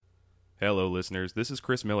Hello, listeners. This is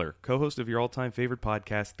Chris Miller, co-host of your all-time favorite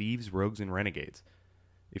podcast, Thieves, Rogues, and Renegades.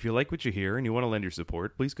 If you like what you hear and you want to lend your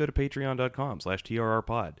support, please go to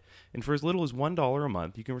patreon.com/TRRpod. And for as little as $1 a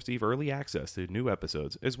month, you can receive early access to new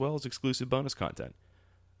episodes, as well as exclusive bonus content.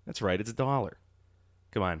 That's right, it's $1.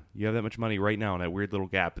 Come on, you have that much money right now in that weird little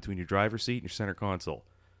gap between your driver's seat and your center console.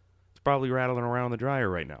 It's probably rattling around in the dryer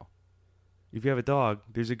right now. If you have a dog,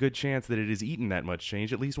 there's a good chance that it has eaten that much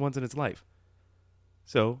change at least once in its life.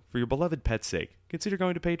 So, for your beloved pet's sake, consider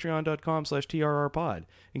going to patreon.com/TRRpod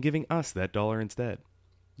and giving us that $1 instead.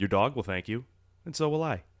 Your dog will thank you, and so will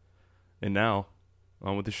I. And now,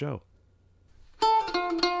 on with the show.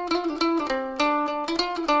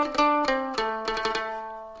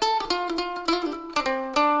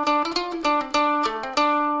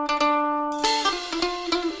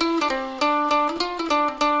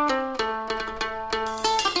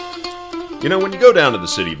 You know, when you go down to the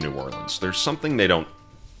city of New Orleans, there's something they don't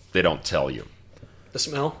tell you. The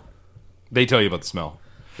smell? They tell you about the smell.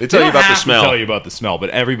 They tell you about the smell. They tell you about the smell, but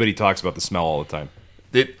everybody talks about the smell all the time.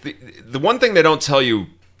 The one thing they don't tell you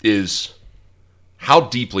is how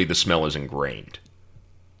deeply the smell is ingrained.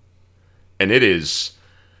 And it is.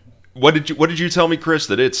 What did you tell me, Chris?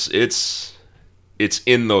 That it's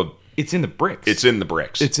in the bricks. It's in the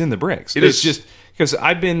bricks. It's in the bricks. It's just because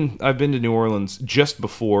I've been to New Orleans just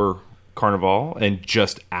before Carnival and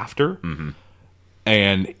just after. Mm-hmm.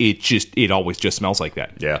 And it always just smells like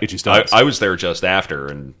that. Yeah, it just does. I was there just after,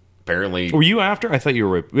 and apparently... Were you after? I thought you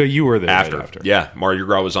were there after. Right after. Yeah, Mardi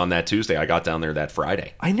Gras was on that Tuesday. I got down there that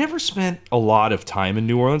Friday. I never spent a lot of time in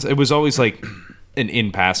New Orleans. It was always like an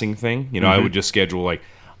in-passing thing. You know, I would just schedule like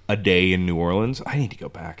a day in New Orleans. I need to go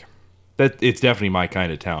back. It's definitely my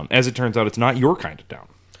kind of town. As it turns out, it's not your kind of town.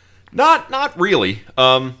 Not really.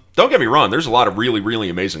 Don't get me wrong. There's a lot of really, really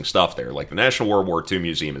amazing stuff there. Like the National World War II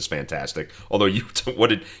Museum is fantastic. Although you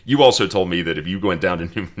also told me that if you went down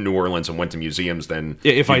to New Orleans and went to museums, then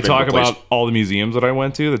if I talk about all the museums that I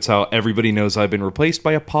went to, that's how everybody knows I've been replaced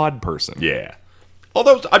by a pod person. Yeah.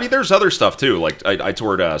 Although I mean, there's other stuff too. Like I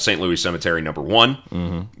toured St. Louis Cemetery No.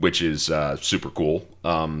 1, which is super cool.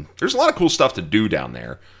 There's a lot of cool stuff to do down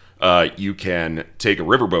there. You can take a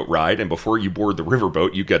riverboat ride, and before you board the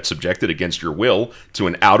riverboat, you get subjected against your will to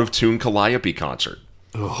an out-of-tune Calliope concert.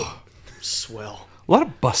 Ugh. Swell. A lot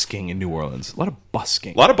of busking in New Orleans. A lot of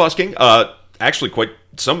busking. Actually, quite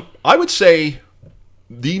some. I would say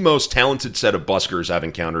the most talented set of buskers I've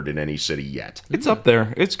encountered in any city yet. It's up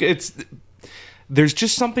there. It's. There's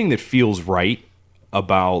just something that feels right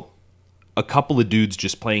about a couple of dudes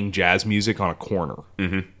just playing jazz music on a corner.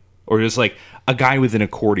 Mm-hmm. Or just like a guy with an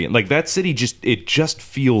accordion. Like that city just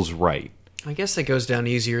feels right. I guess that goes down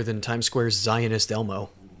easier than Times Square's Zionist Elmo.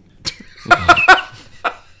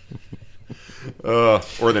 Or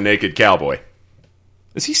the Naked Cowboy.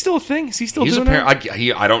 Is he still a thing? Is he still doing that?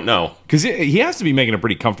 I don't know. Because he has to be making a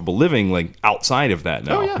pretty comfortable living like outside of that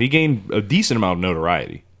now. Oh, yeah. He gained a decent amount of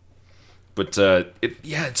notoriety. But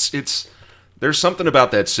it's there's something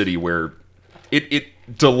about that city where it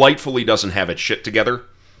delightfully doesn't have its shit together.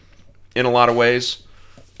 In a lot of ways,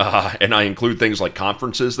 and I include things like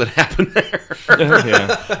conferences that happen there.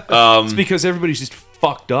 Yeah. It's because everybody's just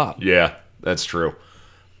fucked up. Yeah, that's true.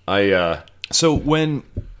 So when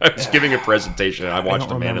I was giving a presentation, and I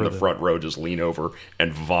watched a man in the front row just lean over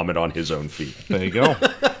and vomit on his own feet. There you go.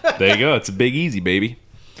 There you go. It's a Big Easy, baby.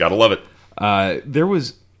 Gotta love it. There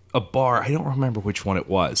was a bar. I don't remember which one it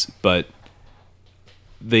was, but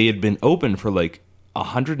they had been open for like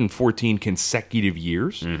 114 consecutive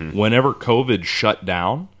years whenever COVID shut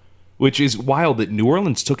down, which is wild that New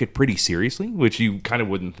Orleans took it pretty seriously, which you kind of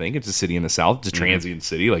wouldn't think. It's a city in the South. It's a transient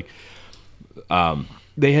city. Like,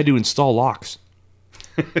 they had to install locks.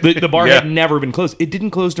 The bar had never been closed. It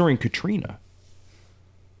didn't close during Katrina.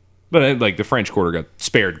 But like the French Quarter got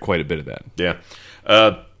spared quite a bit of that. Yeah.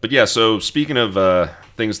 But yeah, so speaking of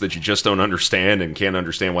things that you just don't understand and can't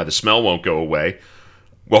understand why the smell won't go away,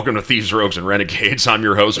 welcome to Thieves, Rogues, and Renegades. I'm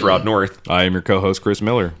your host, Rod North. I am your co-host, Chris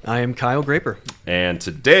Miller. I am Kyle Graper. And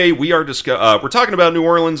today we are we're talking about New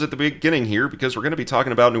Orleans at the beginning here because we're going to be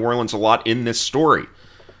talking about New Orleans a lot in this story.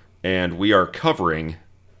 And we are covering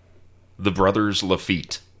the brothers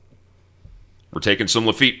LaFitte. We're taking some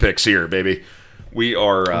LaFitte picks here, baby. We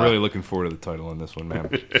are... I'm really looking forward to the title on this one, man.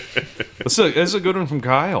 That's a good one from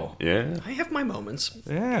Kyle. Yeah. I have my moments.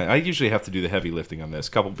 Yeah, I usually have to do the heavy lifting on this.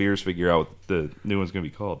 A couple beers, figure out what the new one's going to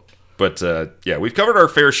be called. But, yeah, we've covered our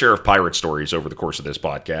fair share of pirate stories over the course of this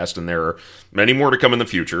podcast, and there are many more to come in the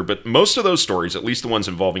future. But most of those stories, at least the ones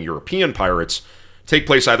involving European pirates, take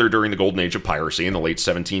place either during the Golden Age of piracy in the late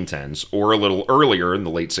 1710s or a little earlier in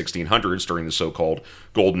the late 1600s during the so-called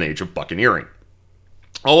Golden Age of buccaneering.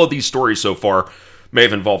 All of these stories so far may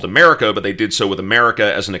have involved America, but they did so with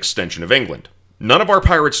America as an extension of England. None of our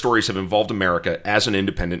pirate stories have involved America as an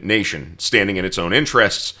independent nation, standing in its own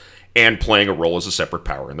interests and playing a role as a separate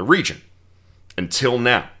power in the region. Until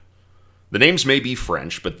now. The names may be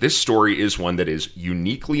French, but this story is one that is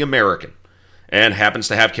uniquely American and happens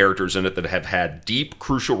to have characters in it that have had deep,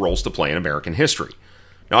 crucial roles to play in American history.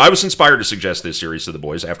 Now, I was inspired to suggest this series to the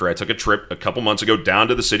boys after I took a trip a couple months ago down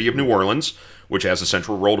to the city of New Orleans, which has a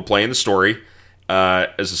central role to play in the story,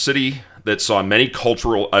 as a city that saw many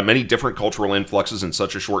different cultural influxes in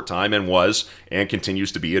such a short time and was, and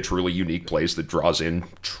continues to be, a truly unique place that draws in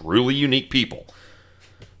truly unique people.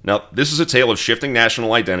 Now, this is a tale of shifting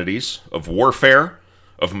national identities, of warfare,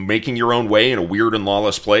 of making your own way in a weird and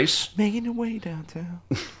lawless place. Making your way downtown.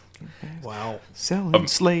 Wow. Selling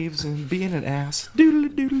slaves and being an ass.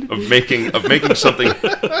 Doodle-a-doodle-a-doo. Of making something...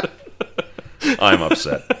 I'm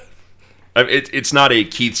upset. It's not a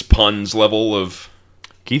Keith's puns level of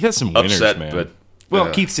Keith has some winners, upset, man.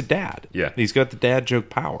 but Keith's a dad. Yeah. He's got the dad joke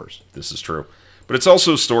powers. this is true. But it's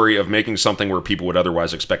also a story of making something where people would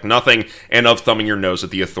otherwise expect nothing, and of thumbing your nose at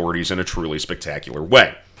the authorities in a truly spectacular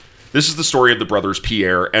way. This is the story of the brothers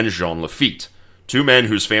Pierre and Jean LaFitte, two men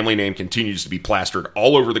whose family name continues to be plastered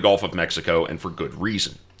all over the Gulf of Mexico, and for good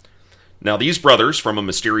reason. Now, these brothers, from a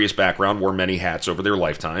mysterious background, wore many hats over their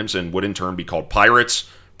lifetimes, and would in turn be called pirates,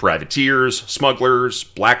 privateers, smugglers,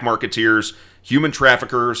 black marketeers, human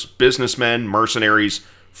traffickers, businessmen, mercenaries,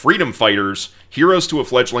 freedom fighters, heroes to a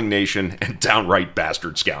fledgling nation, and downright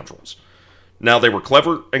bastard scoundrels. Now, they were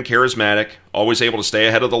clever and charismatic, always able to stay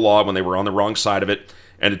ahead of the law when they were on the wrong side of it,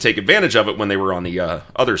 and to take advantage of it when they were on the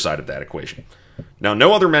other side of that equation. Now,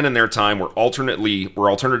 no other men in their time were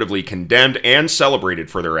alternatively condemned and celebrated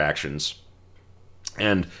for their actions,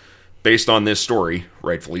 and based on this story,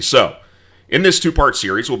 rightfully so. In this two-part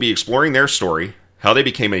series, we'll be exploring their story, how they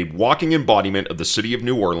became a walking embodiment of the city of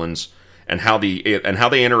New Orleans, and how they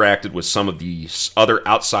interacted with some of the other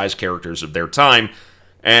outsized characters of their time,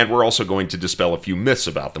 and we're also going to dispel a few myths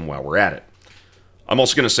about them while we're at it. I'm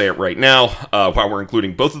also going to say it right now, while we're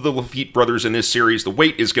including both of the LaFitte brothers in this series, the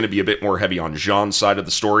weight is going to be a bit more heavy on Jean's side of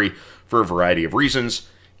the story for a variety of reasons.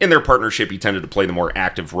 In their partnership, he tended to play the more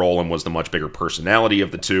active role and was the much bigger personality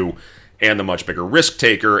of the two, and the much bigger risk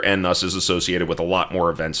taker, and thus is associated with a lot more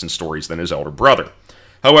events and stories than his elder brother.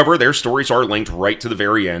 However, their stories are linked right to the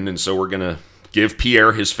very end, and so we're going to give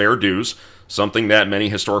Pierre his fair dues, something that many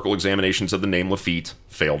historical examinations of the name LaFitte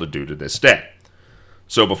fail to do to this day.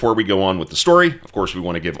 So before we go on with the story, of course we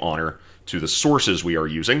want to give honor to the sources we are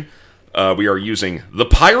using. We are using The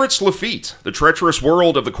Pirates LaFitte, The Treacherous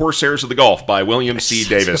World of the Corsairs of the Gulf by William C.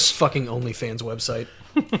 Davis. It's a fucking OnlyFans website.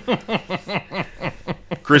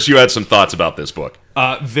 Chris, you had some thoughts about this book.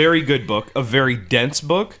 Very good book. A very dense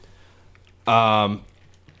book.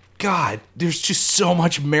 God, there's just so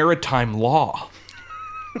much maritime law.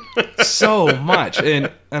 So much.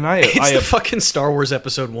 And It's the fucking Star Wars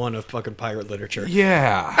Episode 1 of fucking pirate literature.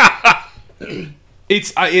 Yeah.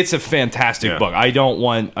 It's a fantastic book. I don't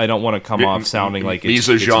want to come off sounding like it's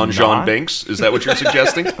Jean Binks. Is that what you're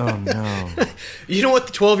suggesting? Oh no. You know what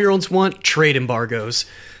the 12-year-olds want? Trade embargoes.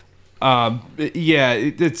 Yeah,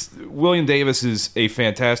 it's William Davis is a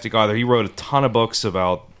fantastic author. He wrote a ton of books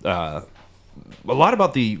about a lot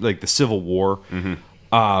about the Civil War.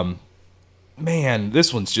 Mm-hmm. Man,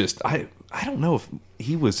 this one's just I don't know if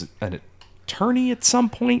he was an attorney at some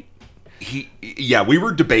point. We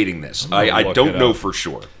were debating this. I don't know for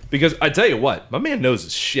sure. Because I tell you what, my man knows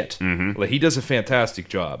his shit. Mm-hmm. Like, he does a fantastic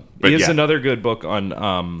job. But He has another good book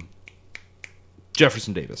on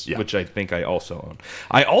Jefferson Davis, which I think I also own.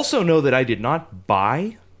 I also know that I did not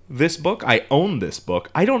buy this book. I own this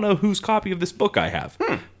book. I don't know whose copy of this book I have,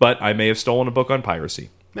 but I may have stolen a book on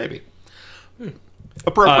piracy. Maybe.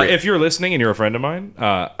 Appropriate. If you're listening and you're a friend of mine,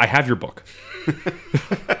 I have your book.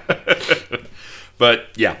 But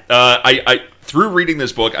yeah, I through reading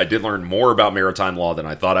this book, I did learn more about maritime law than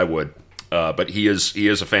I thought I would. But he is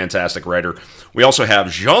a fantastic writer. We also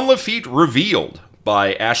have Jean LaFitte Revealed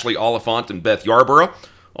by Ashley Oliphant and Beth Yarborough.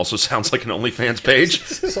 Also sounds like an OnlyFans page.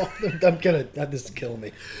 This is killing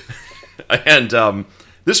me. And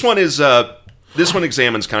this one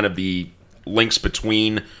examines kind of the links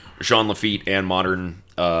between Jean LaFitte and modern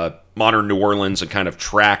New Orleans, and kind of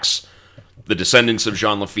tracks the descendants of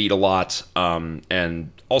Jean LaFitte a lot,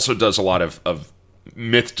 and also does a lot of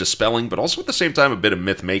myth dispelling, but also at the same time a bit of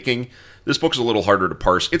myth making. This book's a little harder to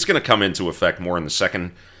parse. It's going to come into effect more in the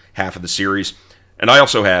second half of the series. And I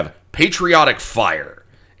also have Patriotic Fire,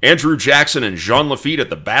 Andrew Jackson and Jean LaFitte at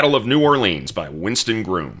the Battle of New Orleans by Winston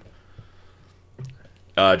Groom.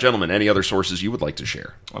 Gentlemen, any other sources you would like to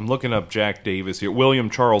share? I'm looking up Jack Davis here. William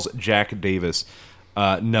Charles Jack Davis.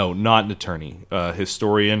 No, not an attorney.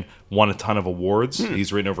 Historian, won a ton of awards.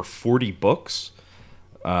 He's written over 40 books.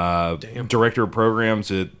 Director of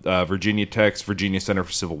programs at Virginia Tech's Virginia Center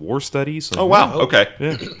for Civil War Studies. So, Oh, wow. Okay.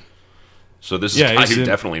 Yeah. So this is a guy who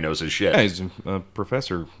definitely knows his shit. Yeah, he's a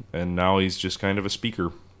professor, and now he's just kind of a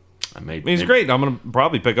speaker. He's Maybe great. I'm going to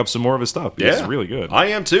probably pick up some more of his stuff. Yeah, It's really good. I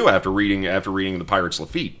am too after reading the Pirates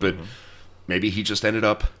LaFitte, but maybe he just ended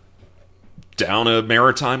up down a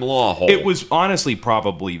maritime law hole. It was honestly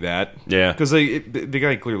probably that. Yeah. Because the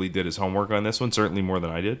guy clearly did his homework on this one, certainly more than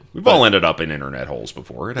I did. We've all ended up in internet holes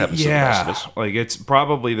before. It happens to the rest of us. Like, it's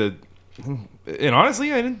probably the... And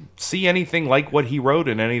honestly, I didn't see anything like what he wrote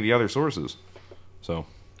in any of the other sources. So...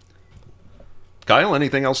 Kyle,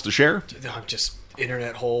 anything else to share? I'm just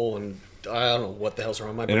internet hole, and I don't know what the hell's wrong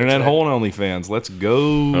with my brain Internet today. hole and OnlyFans. Let's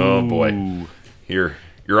go. Oh, boy.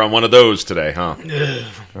 You're on one of those today, huh?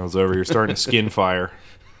 I was over here starting a skin fire.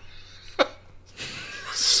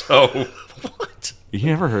 So... What? You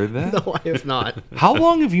never heard that? No, I have not. How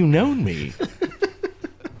long have you known me?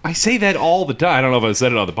 I say that all the time. I don't know if I've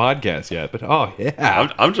said it on the podcast yet, but oh,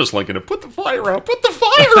 yeah. I'm just linking to put the fire out. Put the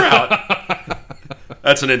fire out.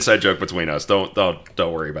 That's an inside joke between us. Don't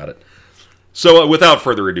worry about it. So, without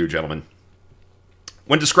further ado, gentlemen,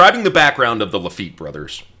 when describing the background of the LaFitte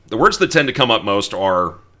brothers, the words that tend to come up most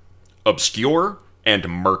are obscure and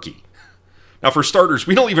murky. Now, for starters,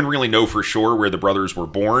 we don't even really know for sure where the brothers were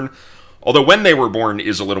born, although when they were born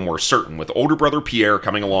is a little more certain, with older brother Pierre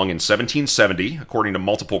coming along in 1770, according to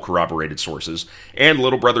multiple corroborated sources, and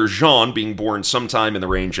little brother Jean being born sometime in the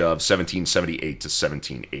range of 1778 to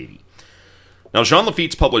 1780. Now, Jean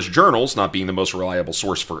Lafitte's published journals, not being the most reliable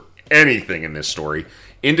source for anything in this story,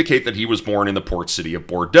 indicate that he was born in the port city of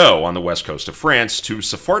Bordeaux on the west coast of France to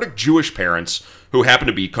Sephardic Jewish parents who happened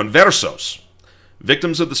to be conversos,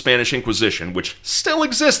 victims of the Spanish Inquisition, which still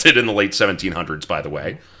existed in the late 1700s, by the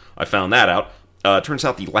way. I found that out. Turns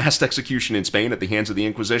out the last execution in Spain at the hands of the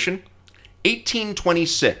Inquisition,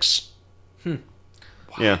 1826. Wow.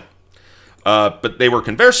 Yeah. But they were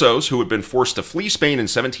conversos who had been forced to flee Spain in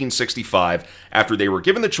 1765 after they were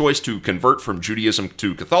given the choice to convert from Judaism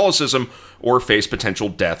to Catholicism or face potential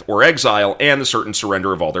death or exile and the certain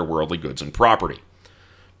surrender of all their worldly goods and property.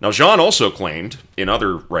 Now, Jean also claimed, in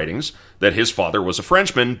other writings, that his father was a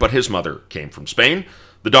Frenchman, but his mother came from Spain,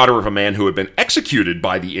 the daughter of a man who had been executed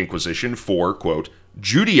by the Inquisition for, quote,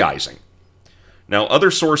 Judaizing. Now, other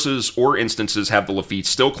sources or instances have the Lafittes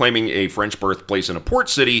still claiming a French birthplace in a port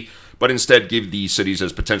city, but instead give these cities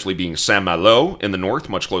as potentially being Saint-Malo in the north,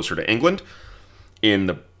 much closer to England, in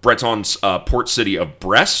the Breton's port city of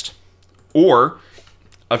Brest, or,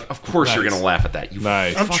 of course you're going to laugh at that, you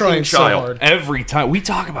Nice. I'm fucking trying so child. hard. Every time. We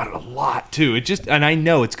talk about it a lot, too. And I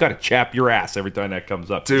know it's got to chap your ass every time that comes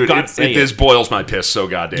up. Dude, this boils my piss so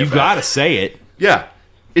goddamn You bad. got to say it. Yeah.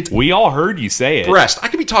 We all heard you say it. Brest. I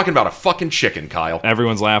could be talking about a fucking chicken, Kyle.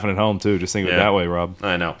 Everyone's laughing at home, too. Just think of it that way, Rob.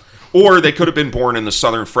 I know. Or they could have been born in the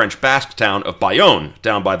southern French Basque town of Bayonne,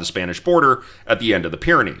 down by the Spanish border at the end of the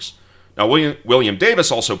Pyrenees. Now, William Davis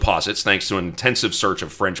also posits, thanks to an intensive search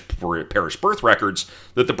of French parish birth records,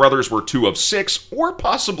 that the brothers were 2 of 6, or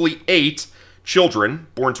possibly 8, children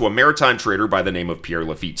born to a maritime trader by the name of Pierre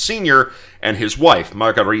Lafitte Sr. and his wife,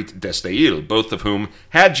 Marguerite d'Estail, both of whom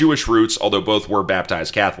had Jewish roots, although both were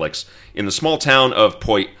baptized Catholics, in the small town of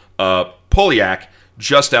Pauillac,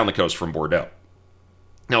 just down the coast from Bordeaux.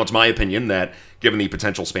 Now, it's my opinion that, given the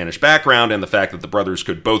potential Spanish background and the fact that the brothers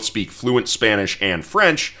could both speak fluent Spanish and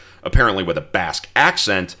French, apparently with a Basque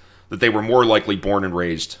accent, that they were more likely born and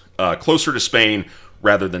raised closer to Spain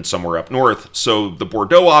rather than somewhere up north, so the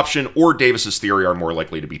Bordeaux option or Davis's theory are more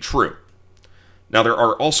likely to be true. Now, there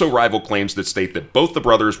are also rival claims that state that both the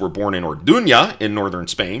brothers were born in Orduña in northern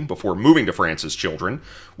Spain before moving to France as children,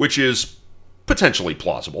 which is potentially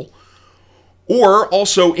plausible. Or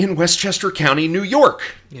also in Westchester County, New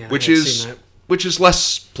York, Yeah, which I've is seen that. which is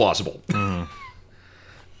less plausible.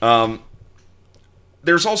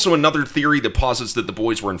 There's also another theory that posits that the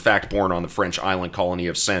boys were in fact born on the French island colony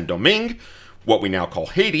of Saint-Domingue, what we now call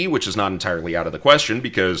Haiti, which is not entirely out of the question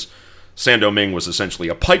because Saint-Domingue was essentially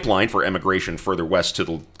a pipeline for emigration further west to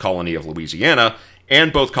the colony of Louisiana,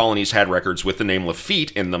 and both colonies had records with the name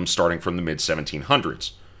Lafitte in them starting from the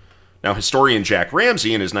mid-1700s. Now, historian Jack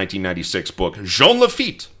Ramsey, in his 1996 book Jean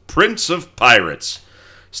Lafitte, Prince of Pirates,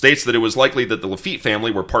 states that it was likely that the Lafitte family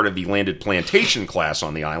were part of the landed plantation class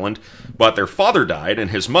on the island, but their father died, and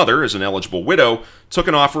his mother, as an eligible widow, took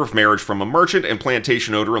an offer of marriage from a merchant and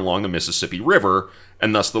plantation owner along the Mississippi River,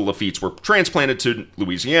 and thus the Lafittes were transplanted to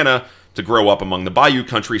Louisiana to grow up among the bayou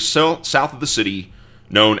country south of the city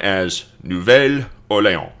known as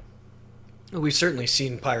Nouvelle-Orléans. We've certainly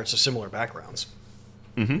seen pirates of similar backgrounds.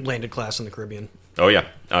 Landed class in the Caribbean. Oh, yeah.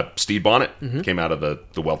 Stede Bonnet came out of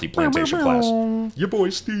the wealthy plantation class. Your boy,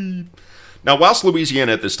 Stede. Now, whilst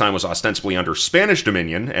Louisiana at this time was ostensibly under Spanish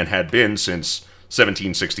dominion and had been since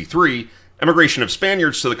 1763, immigration of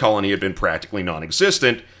Spaniards to the colony had been practically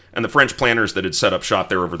non-existent, and the French planters that had set up shop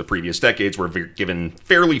there over the previous decades were given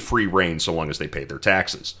fairly free rein so long as they paid their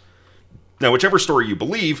taxes. Now, whichever story you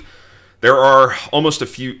believe, there are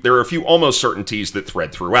a few almost certainties that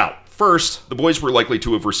thread throughout. First, the boys were likely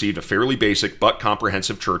to have received a fairly basic but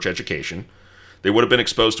comprehensive church education. They would have been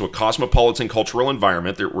exposed to a cosmopolitan cultural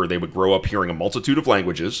environment where they would grow up hearing a multitude of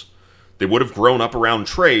languages. They would have grown up around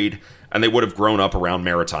trade, and they would have grown up around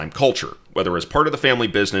maritime culture, whether as part of the family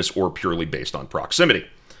business or purely based on proximity.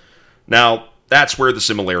 Now, that's where the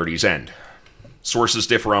similarities end. Sources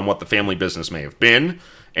differ on what the family business may have been,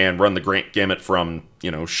 and run the gamut from,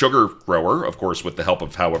 sugar grower, of course with the help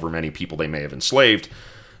of however many people they may have enslaved,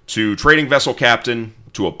 to trading vessel captain,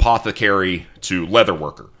 to apothecary, to leather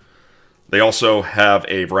worker. They also have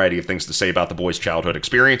a variety of things to say about the boys' childhood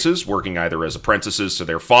experiences, working either as apprentices to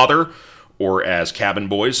their father or as cabin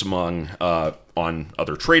boys on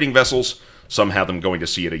other trading vessels. Some have them going to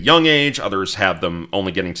sea at a young age, others have them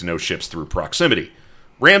only getting to know ships through proximity.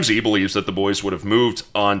 Ramsey believes that the boys would have moved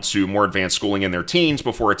on to more advanced schooling in their teens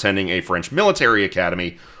before attending a French military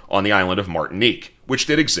academy on the island of Martinique, which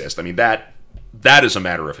did exist. I mean, that is a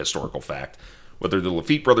matter of historical fact. Whether the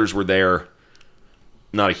LaFitte brothers were there,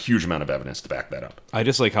 not a huge amount of evidence to back that up. I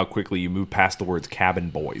just like how quickly you move past the words cabin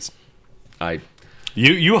boys. I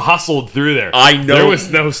You hustled through there. I know. There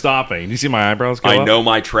was no stopping. Do you see my eyebrows go up? know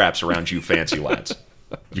my traps around you fancy lads.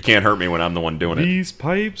 You can't hurt me when I'm the one doing it. These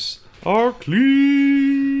pipes are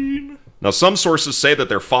clean. Now, some sources say that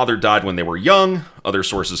their father died when they were young. Other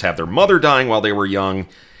sources have their mother dying while they were young.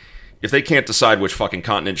 If they can't decide which fucking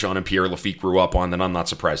continent Jean and Pierre Lafitte grew up on, then I'm not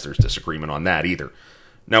surprised there's disagreement on that either.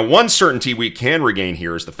 Now, one certainty we can regain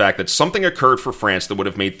here is the fact that something occurred for France that would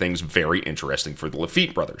have made things very interesting for the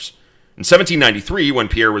Lafitte brothers. In 1793, when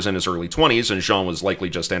Pierre was in his early 20s and Jean was likely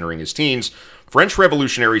just entering his teens, French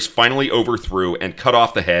revolutionaries finally overthrew and cut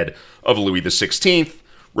off the head of Louis XVI.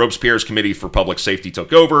 Robespierre's Committee for Public Safety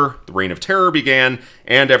took over, the Reign of Terror began,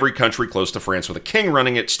 and every country close to France with a king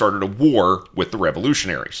running it started a war with the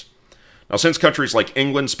revolutionaries. Now, since countries like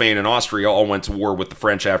England, Spain, and Austria all went to war with the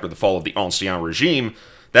French after the fall of the Ancien Regime,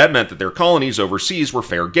 that meant that their colonies overseas were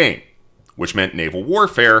fair game, which meant naval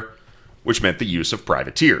warfare, which meant the use of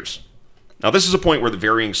privateers. Now, this is a point where the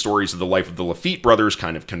varying stories of the life of the Lafitte brothers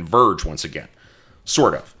kind of converge once again.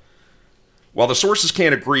 Sort of. While the sources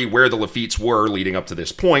can't agree where the Lafittes were leading up to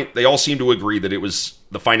this point, they all seem to agree that it was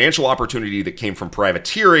the financial opportunity that came from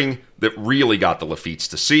privateering that really got the Lafittes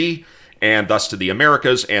to sea, and thus to the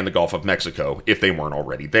Americas and the Gulf of Mexico, if they weren't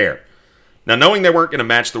already there. Now, knowing they weren't going to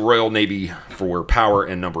match the Royal Navy for power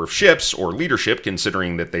and number of ships, or leadership,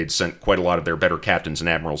 considering that they'd sent quite a lot of their better captains and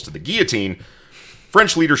admirals to the guillotine,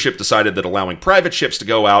 French leadership decided that allowing private ships to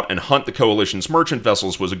go out and hunt the coalition's merchant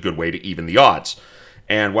vessels was a good way to even the odds.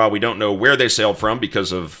 And while we don't know where they sailed from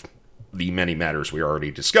because of the many matters we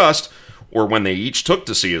already discussed, or when they each took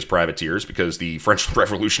to sea as privateers, because the French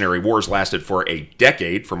Revolutionary Wars lasted for a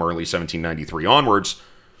decade from early 1793 onwards,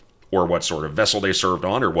 or what sort of vessel they served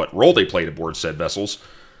on, or what role they played aboard said vessels,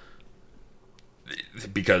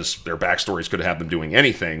 because their backstories could have them doing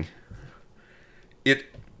anything,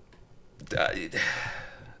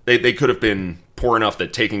 they could have been poor enough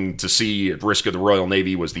that taking to sea at risk of the Royal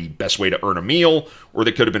Navy was the best way to earn a meal, or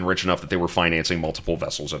they could have been rich enough that they were financing multiple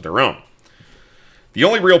vessels of their own. The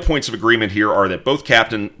only real points of agreement here are that both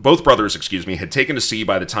brothers, had taken to sea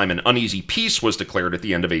by the time an uneasy peace was declared at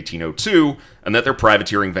the end of 1802, and that their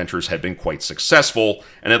privateering ventures had been quite successful,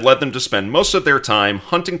 and had led them to spend most of their time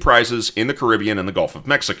hunting prizes in the Caribbean and the Gulf of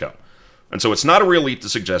Mexico. And so it's not a real leap to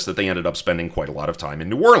suggest that they ended up spending quite a lot of time in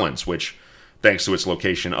New Orleans, which, thanks to its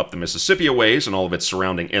location up the Mississippi a ways and all of its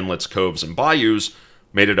surrounding inlets, coves, and bayous,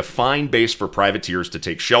 made it a fine base for privateers to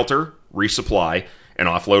take shelter, resupply, and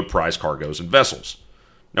offload prize cargoes and vessels.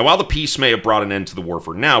 Now, while the peace may have brought an end to the war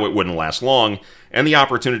for now, it wouldn't last long, and the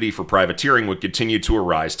opportunity for privateering would continue to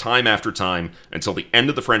arise time after time until the end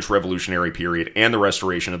of the French Revolutionary period and the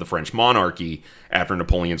restoration of the French monarchy after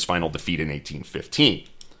Napoleon's final defeat in 1815.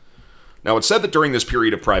 Now, it's said that during this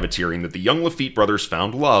period of privateering that the young Lafitte brothers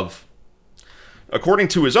found love. According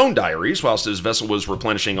to his own diaries, whilst his vessel was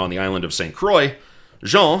replenishing on the island of St. Croix,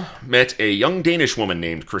 Jean met a young Danish woman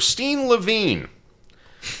named Christine Levine.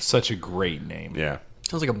 Such a great name. Yeah.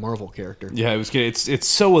 Sounds like a Marvel character. Yeah, it was good. It's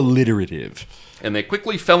so alliterative. And they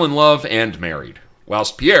quickly fell in love and married.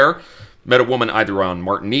 Whilst Pierre met a woman either on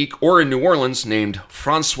Martinique or in New Orleans named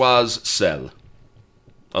Françoise Selle.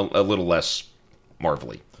 A little less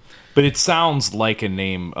marvelly. But it sounds like a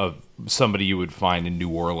name of somebody you would find in New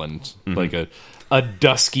Orleans. Like a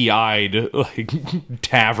dusky-eyed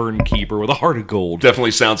tavern keeper with a heart of gold.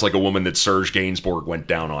 Definitely sounds like a woman that Serge Gainsbourg went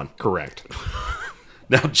down on. Correct.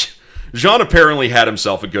 Now, Jean apparently had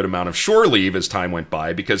himself a good amount of shore leave as time went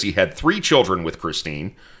by because he had 3 children with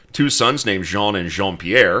Christine, 2 sons named Jean and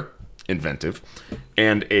Jean-Pierre, inventive,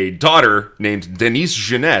 and a daughter named Denise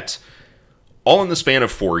Jeanette, all in the span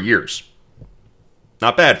of 4 years.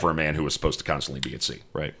 Not bad for a man who was supposed to constantly be at sea.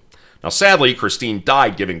 Right. Now, sadly, Christine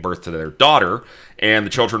died giving birth to their daughter, and the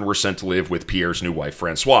children were sent to live with Pierre's new wife,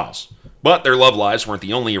 Francoise. But their love lives weren't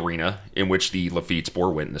the only arena in which the LaFittes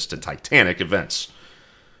bore witness to titanic events.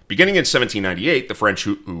 Beginning in 1798, the French,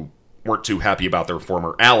 who weren't too happy about their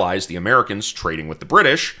former allies, the Americans, trading with the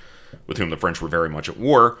British, with whom the French were very much at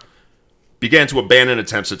war, began to abandon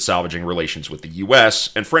attempts at salvaging relations with the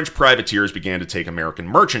U.S., and French privateers began to take American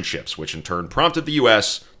merchant ships, which in turn prompted the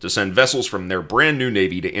U.S. to send vessels from their brand new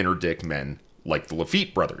navy to interdict men like the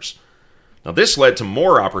LaFitte brothers. Now, this led to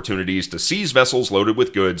more opportunities to seize vessels loaded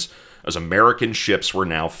with goods, as American ships were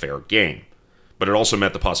now fair game. But it also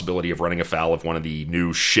meant the possibility of running afoul of one of the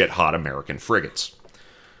new shit-hot American frigates.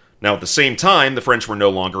 Now, at the same time, the French were no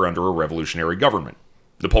longer under a revolutionary government.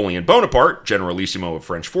 Napoleon Bonaparte, generalissimo of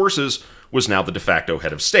French forces, was now the de facto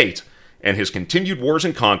head of state, and his continued wars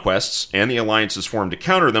and conquests, and the alliances formed to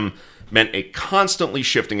counter them, meant a constantly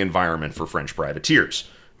shifting environment for French privateers,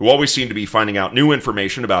 who always seemed to be finding out new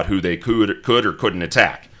information about who they could or couldn't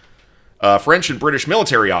attack. French and British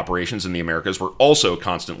military operations in the Americas were also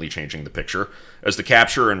constantly changing the picture, as the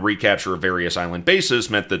capture and recapture of various island bases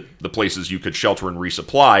meant that the places you could shelter and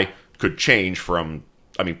resupply could change from,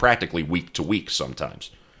 practically week to week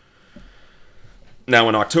sometimes. Now,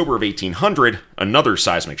 in October of 1800, another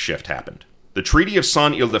seismic shift happened. The Treaty of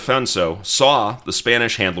San Ildefonso saw the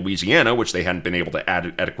Spanish hand Louisiana, which they hadn't been able to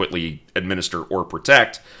adequately administer or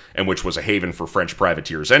protect, and which was a haven for French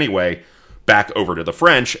privateers anyway, back over to the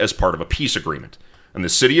French as part of a peace agreement. And the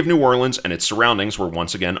city of New Orleans and its surroundings were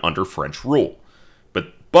once again under French rule.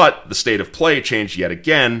 But the state of play changed yet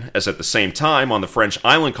again, as at the same time, on the French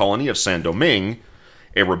island colony of Saint-Domingue,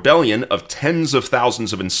 a rebellion of tens of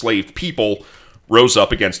thousands of enslaved people rose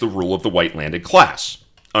up against the rule of the white landed class,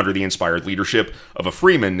 under the inspired leadership of a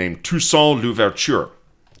freeman named Toussaint Louverture,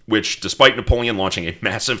 which, despite Napoleon launching a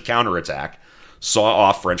massive counterattack, saw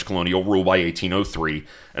off French colonial rule by 1803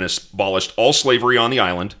 and abolished all slavery on the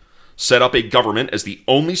island, set up a government as the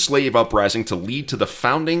only slave uprising to lead to the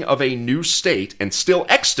founding of a new state, and still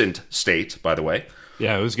extant state, by the way.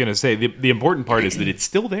 Yeah, I was going to say, the important part is that it's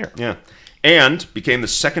still there. Yeah. And became the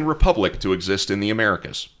second republic to exist in the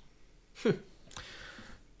Americas.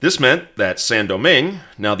 This meant that Saint-Domingue,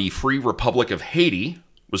 now the Free Republic of Haiti,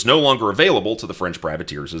 was no longer available to the French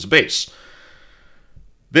privateers as a base.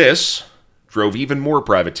 This drove even more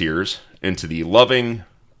privateers into the loving,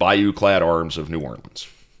 bayou-clad arms of New Orleans.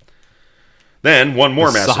 Then, one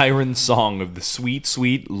more massive... siren song of the sweet,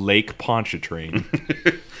 sweet Lake Pontchartrain.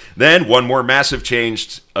 Then, one more massive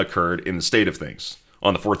change occurred in the state of things.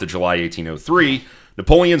 On the 4th of July, 1803,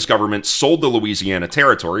 Napoleon's government sold the Louisiana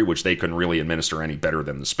Territory, which they couldn't really administer any better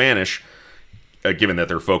than the Spanish, given that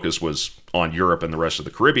their focus was on Europe and the rest of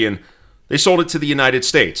the Caribbean. They sold it to the United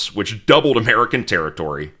States, which doubled American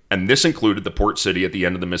territory, and this included the port city at the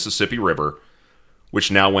end of the Mississippi River, which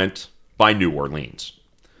now went by New Orleans.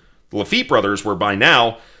 The LaFitte brothers were by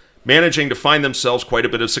now managing to find themselves quite a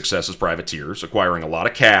bit of success as privateers, acquiring a lot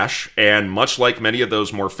of cash, and much like many of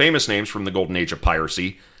those more famous names from the golden age of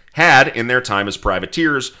piracy, had, in their time as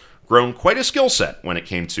privateers, grown quite a skill set when it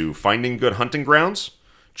came to finding good hunting grounds,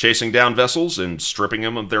 chasing down vessels and stripping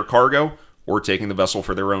them of their cargo, or taking the vessel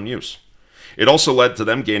for their own use. It also led to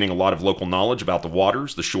them gaining a lot of local knowledge about the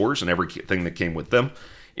waters, the shores, and everything that came with them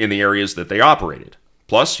in the areas that they operated.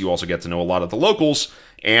 Plus, you also get to know a lot of the locals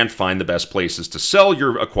and find the best places to sell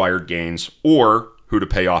your acquired gains or who to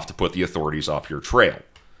pay off to put the authorities off your trail.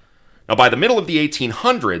 Now, by the middle of the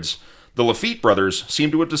 1800s, the LaFitte brothers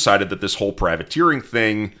seemed to have decided that this whole privateering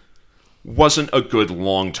thing wasn't a good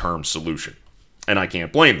long-term solution. And I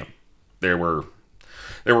can't blame them. There were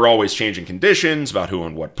always changing conditions about who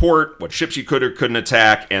and what port, what ships you could or couldn't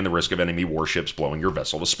attack, and the risk of enemy warships blowing your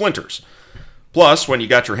vessel to splinters. Plus, when you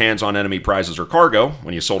got your hands on enemy prizes or cargo,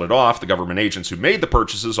 when you sold it off, the government agents who made the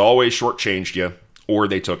purchases always shortchanged you, or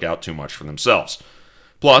they took out too much for themselves.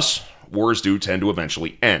 Plus, wars do tend to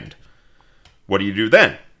eventually end. What do you do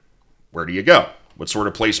then? Where do you go? What sort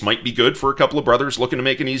of place might be good for a couple of brothers looking to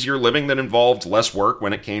make an easier living that involved less work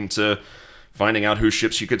when it came to finding out whose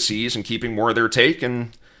ships you could seize and keeping more of their take,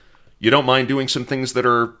 and you don't mind doing some things that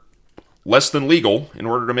are less than legal in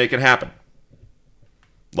order to make it happen.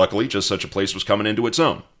 Luckily, just such a place was coming into its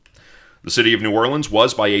own. The city of New Orleans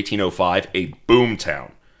was, by 1805, a boom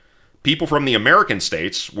town. People from the American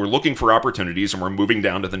states were looking for opportunities and were moving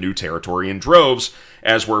down to the new territory in droves,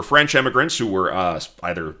 as were French immigrants who were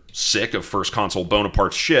either sick of First Consul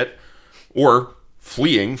Bonaparte's shit or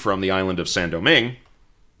fleeing from the island of Saint-Domingue,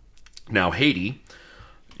 now Haiti.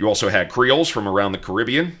 You also had Creoles from around the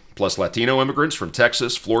Caribbean, plus Latino immigrants from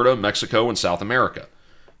Texas, Florida, Mexico, and South America.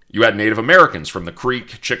 You had Native Americans from the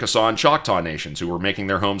Creek, Chickasaw, and Choctaw nations who were making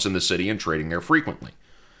their homes in the city and trading there frequently.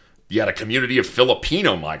 You had a community of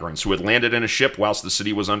Filipino migrants who had landed in a ship whilst the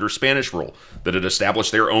city was under Spanish rule that had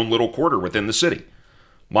established their own little quarter within the city.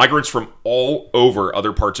 Migrants from all over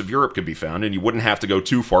other parts of Europe could be found, and you wouldn't have to go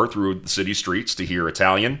too far through the city streets to hear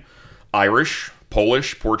Italian, Irish,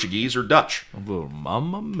 Polish, Portuguese, or Dutch. Oh,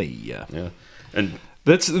 mamma mia. Yeah. And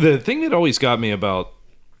that's the thing that always got me about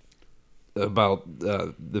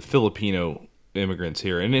the Filipino immigrants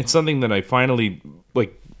here, and it's something that I finally,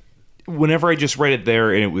 like, whenever I just read it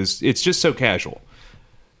there, and it's just so casual.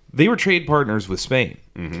 They were trade partners with Spain.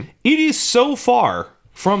 Mm-hmm. It is so far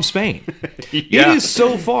from Spain. Yeah. It is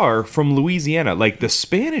so far from Louisiana. Like, the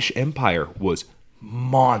Spanish Empire was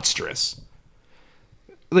monstrous.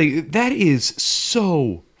 Like, that is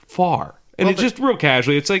so far. And it's just real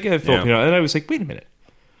casually. It's like, Filipino. Yeah. And I was like, wait a minute.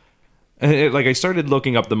 And I started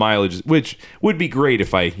looking up the mileage, which would be great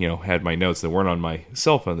if I, had my notes that weren't on my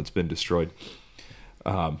cell phone that's been destroyed.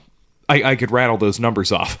 I could rattle those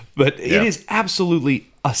numbers off, but it is absolutely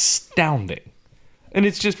astounding. And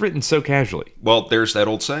it's just written so casually. Well, there's that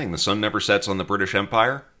old saying, the sun never sets on the British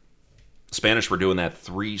Empire. The Spanish were doing that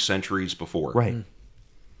 3 centuries before. Right.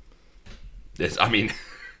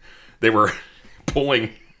 They were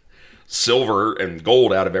pulling silver and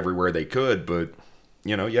gold out of everywhere they could, but,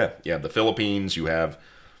 the Philippines, you have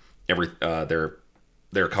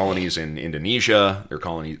their colonies in Indonesia, their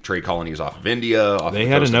trade colonies off of India, off they the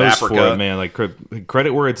had coast a of nose Africa. for it, man. Like,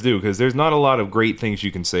 credit where it's due, because there's not a lot of great things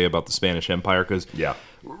you can say about the Spanish Empire, because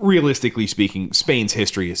realistically speaking, Spain's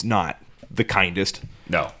history is not the kindest.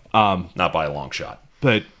 No, not by a long shot.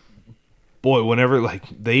 But boy, whenever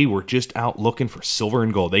they were just out looking for silver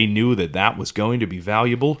and gold, they knew that was going to be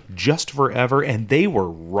valuable just forever, and they were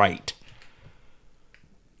right.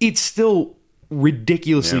 It's still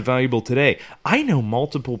ridiculously valuable today. I know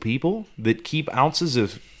multiple people that keep ounces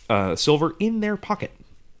of silver in their pocket.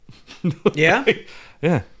 Yeah?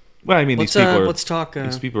 Yeah. Well, I mean, let's talk.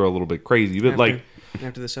 These people are a little bit crazy, but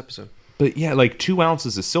after this episode. But yeah, 2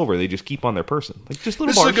 ounces of silver they just keep on their person, just little.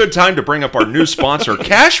 This bars. is a good time to bring up our new sponsor,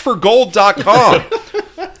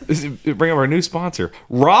 CashForGold.com. Bring up our new sponsor.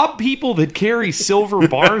 Rob people that carry silver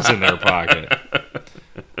bars in their pocket.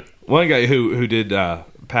 One guy who did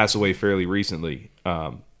pass away fairly recently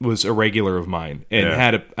was a regular of mine and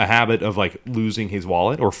had a habit of losing his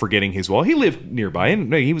wallet or forgetting his wallet. He lived nearby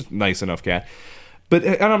and he was a nice enough cat. But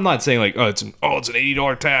and I'm not saying it's an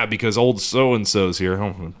 $80 tab because old so and so's here. I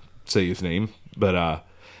don't want to say his name, but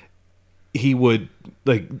he would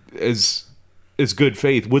as good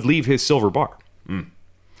faith would leave his silver bar, and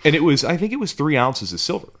I think it was 3 ounces of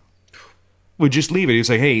silver. Would just leave it. He was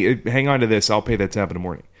like, "Hey, hang on to this. I'll pay that tab in the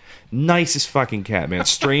morning." Nicest fucking cat, man.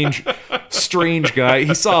 Strange guy.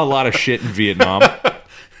 He saw a lot of shit in Vietnam.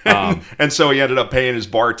 And so he ended up paying his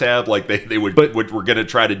bar tab like they were going to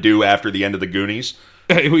try to do after the end of the Goonies.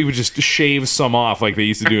 We would just shave some off like they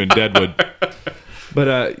used to do in Deadwood.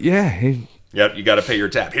 But Yep, you got to pay your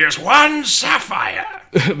tab. Here's 1 sapphire.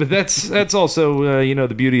 But that's also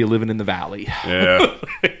the beauty of living in the valley. Yeah.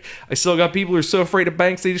 I still got people who are so afraid of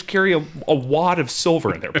banks they just carry a wad of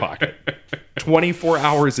silver in their pocket, 24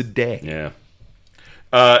 hours a day. Yeah.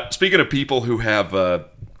 Speaking of people who have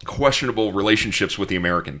questionable relationships with the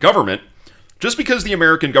American government, just because the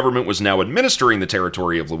American government was now administering the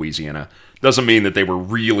territory of Louisiana doesn't mean that they were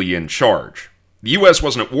really in charge. The U.S.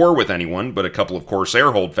 wasn't at war with anyone but a couple of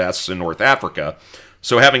Corsair holdfasts in North Africa,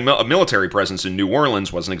 so having a military presence in New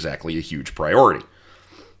Orleans wasn't exactly a huge priority.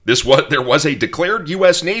 There was a declared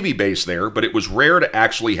U.S. Navy base there, but it was rare to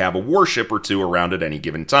actually have a warship or two around at any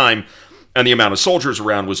given time, and the amount of soldiers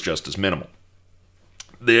around was just as minimal.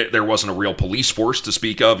 There wasn't a real police force to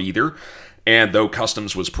speak of either, and though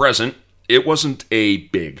customs was present, it wasn't a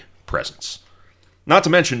big presence. Not to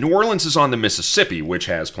mention, New Orleans is on the Mississippi, which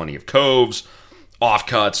has plenty of coves,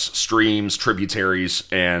 offcuts, streams, tributaries,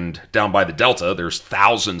 and down by the Delta, there's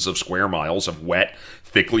thousands of square miles of wet,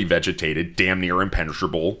 thickly vegetated, damn near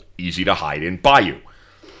impenetrable, easy to hide in bayou.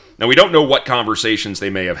 Now, we don't know what conversations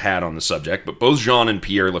they may have had on the subject, but both Jean and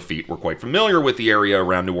Pierre LaFitte were quite familiar with the area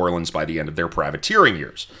around New Orleans by the end of their privateering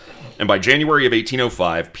years. And by January of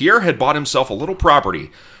 1805, Pierre had bought himself a little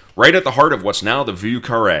property right at the heart of what's now the Vieux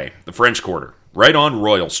Carré, the French Quarter, right on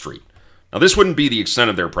Royal Street. Now, this wouldn't be the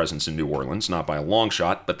extent of their presence in New Orleans, not by a long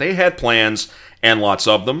shot, but they had plans, and lots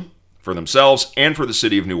of them, for themselves and for the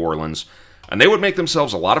city of New Orleans, and they would make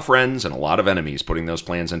themselves a lot of friends and a lot of enemies putting those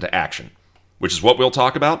plans into action, which is what we'll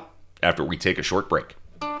talk about after we take a short break.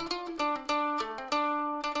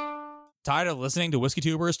 Tired of listening to whiskey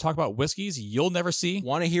tubers talk about whiskeys you'll never see?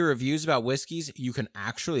 Want to hear reviews about whiskeys you can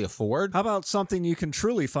actually afford? How about something you can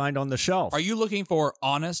truly find on the shelf? Are you looking for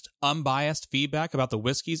honest, unbiased feedback about the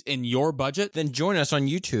whiskeys in your budget? Then join us on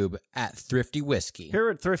YouTube at Thrifty Whiskey. Here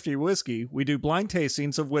at Thrifty Whiskey, we do blind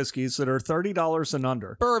tastings of whiskeys that are $30 and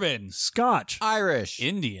under. Bourbon, Scotch, Irish,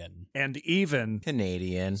 Indian, and even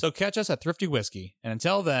Canadian. So catch us at Thrifty Whiskey, and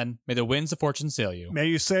until then, may the winds of fortune sail you. may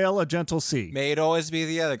you sail a gentle sea. May it always be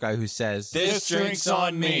the other guy who says, This drink's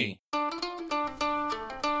on me.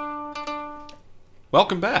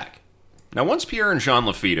 Welcome back. Now, once Pierre and Jean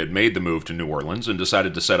LaFitte had made the move to New Orleans and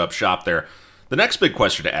decided to set up shop there, the next big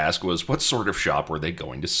question to ask was what sort of shop were they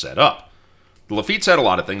going to set up? The LaFittes had a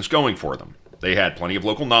lot of things going for them. They had plenty of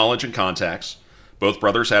local knowledge and contacts. Both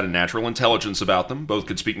brothers had a natural intelligence about them. Both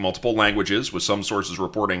could speak multiple languages, with some sources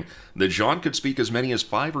reporting that Jean could speak as many as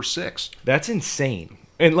 5 or 6. That's insane.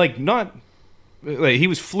 And, he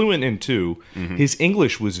was fluent in 2. Mm-hmm. His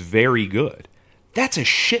English was very good. That's a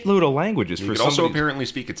shitload of languages He for could somebody. also apparently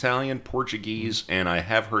speak Italian, Portuguese, and I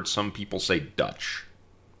have heard some people say Dutch.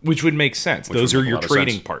 Which would make sense. Which those would are make a your lot of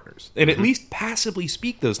trading sense. partners. And at least passively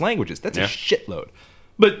speak those languages. That's Yeah. a shitload.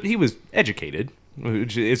 But he was educated,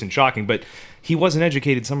 which isn't shocking, but he wasn't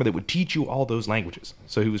educated somebody that would teach you all those languages.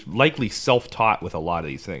 So he was likely self-taught with a lot of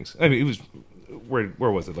these things. I mean, it was...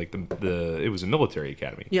 Where was it? Like it was a military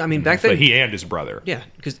academy. Yeah, I mean, back then... But he and his brother. Yeah,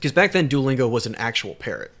 because back then Duolingo was an actual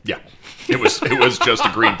parrot. Yeah. It was just a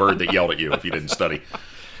green bird that yelled at you if you didn't study.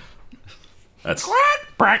 That's...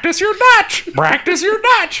 Practice your Dutch! Practice your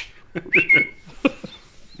Dutch!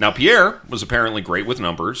 Now, Pierre was apparently great with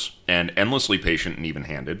numbers and endlessly patient and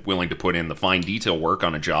even-handed, willing to put in the fine detail work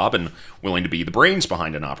on a job and willing to be the brains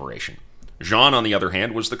behind an operation. Jean, on the other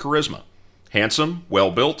hand, was the charisma. Handsome,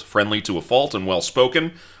 well-built, friendly to a fault, and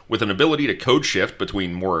well-spoken, with an ability to code-shift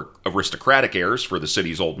between more aristocratic airs for the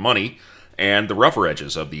city's old money and the rougher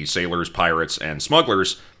edges of the sailors, pirates, and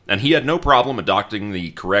smugglers, and he had no problem adopting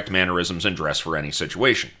the correct mannerisms and dress for any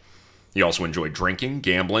situation. He also enjoyed drinking,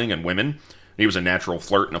 gambling, and women. He was a natural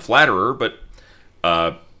flirt and a flatterer, but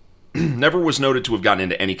never was noted to have gotten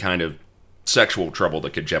into any kind of sexual trouble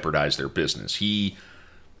that could jeopardize their business. He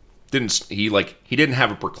didn't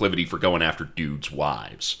have a proclivity for going after dudes'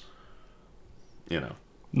 wives. You know.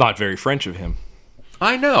 Not very French of him.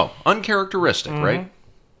 I know. Uncharacteristic, right?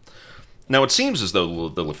 Now, it seems as though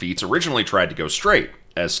the LaFittes originally tried to go straight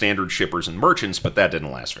as standard shippers and merchants, but that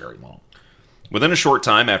didn't last very long. Within a short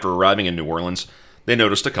time after arriving in New Orleans, they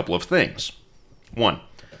noticed a couple of things. 1.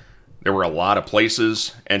 There were a lot of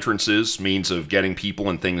places, entrances, means of getting people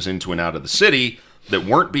and things into and out of the city that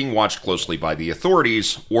weren't being watched closely by the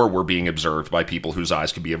authorities or were being observed by people whose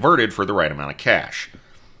eyes could be averted for the right amount of cash.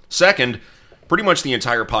 2nd, pretty much the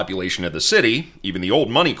entire population of the city, even the old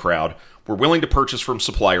money crowd, were willing to purchase from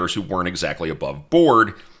suppliers who weren't exactly above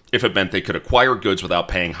board if it meant they could acquire goods without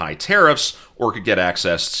paying high tariffs or could get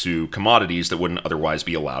access to commodities that wouldn't otherwise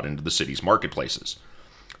be allowed into the city's marketplaces.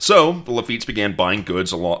 So, the LaFittes began buying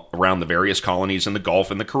goods around the various colonies in the Gulf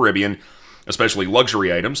and the Caribbean, especially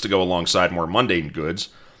luxury items to go alongside more mundane goods,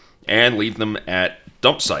 and leave them at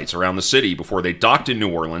dump sites around the city before they docked in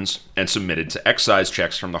New Orleans and submitted to excise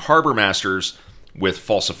checks from the harbor masters with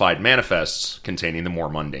falsified manifests containing the more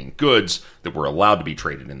mundane goods that were allowed to be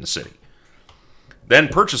traded in the city. Then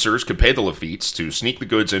purchasers could pay the LaFittes to sneak the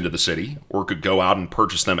goods into the city, or could go out and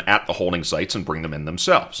purchase them at the holding sites and bring them in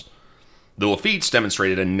themselves. The LaFittes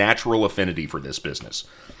demonstrated a natural affinity for this business,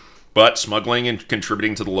 but smuggling and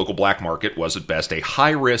contributing to the local black market was at best a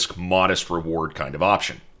high-risk, modest-reward kind of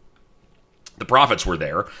option. The profits were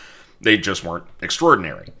there, they just weren't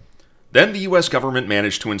extraordinary. Then the U.S. government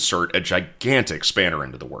managed to insert a gigantic spanner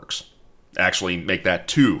into the works. Actually, make that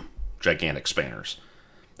 2 gigantic spanners.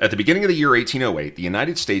 At the beginning of the year 1808, the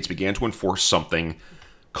United States began to enforce something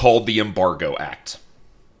called the Embargo Act.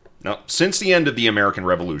 Now, since the end of the American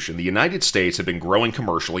Revolution, the United States had been growing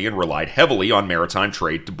commercially and relied heavily on maritime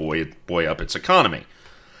trade to buoy up its economy.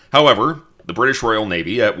 However, the British Royal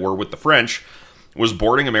Navy, at war with the French, was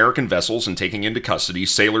boarding American vessels and taking into custody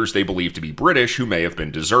sailors they believed to be British who may have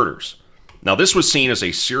been deserters. Now, this was seen as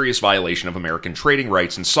a serious violation of American trading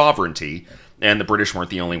rights and sovereignty, and the British weren't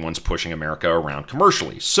the only ones pushing America around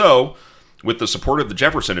commercially. So, with the support of the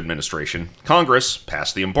Jefferson administration, Congress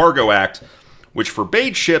passed the Embargo Act, which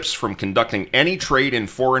forbade ships from conducting any trade in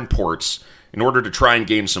foreign ports in order to try and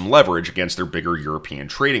gain some leverage against their bigger European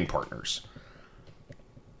trading partners.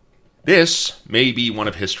 This may be one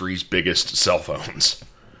of history's biggest cell phones.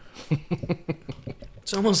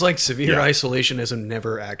 It's almost like severe isolationism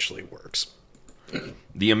never actually works.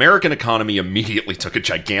 The American economy immediately took a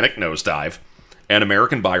gigantic nosedive, and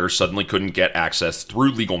American buyers suddenly couldn't get access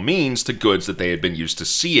through legal means to goods that they had been used to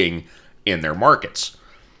seeing in their markets.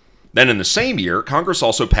 Then in the same year, Congress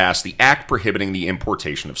also passed the act prohibiting the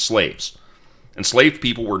importation of slaves. Enslaved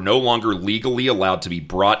people were no longer legally allowed to be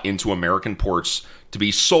brought into American ports to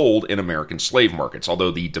be sold in American slave markets,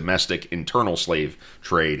 although the domestic internal slave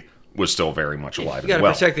trade was still very much alive You got as to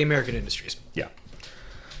well. protect the American industries. Yeah.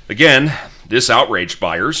 Again, this outraged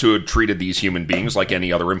buyers who had treated these human beings like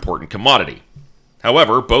any other important commodity.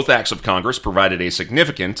 However, both acts of Congress provided a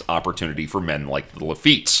significant opportunity for men like the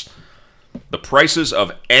LaFittes. The prices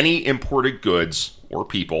of any imported goods or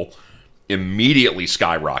people immediately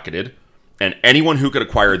skyrocketed, and anyone who could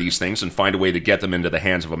acquire these things and find a way to get them into the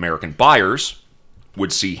hands of American buyers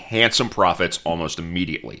would see handsome profits almost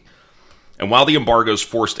immediately. And while the embargoes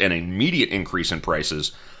forced an immediate increase in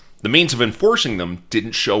prices, the means of enforcing them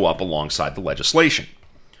didn't show up alongside the legislation.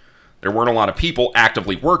 There weren't a lot of people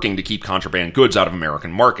actively working to keep contraband goods out of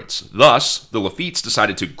American markets. Thus, the LaFittes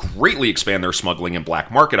decided to greatly expand their smuggling and black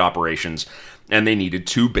market operations, and they needed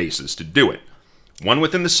two bases to do it. One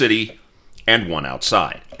within the city and one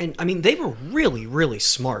outside. And, I mean, they were really, really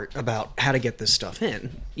smart about how to get this stuff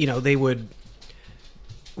in. You know, they would...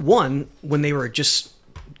 One, when they were just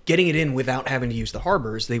getting it in without having to use the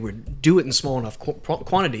harbors, they would do it in small enough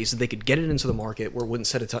quantities that they could get it into the market where it wouldn't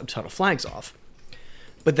set a ton of flags off.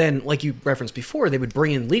 But then, like you referenced before, they would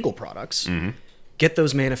bring in legal products, get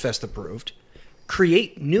those manifest approved,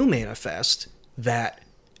 create new manifest that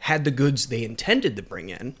had the goods they intended to bring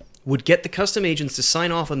in, would get the custom agents to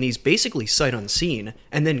sign off on these basically sight unseen,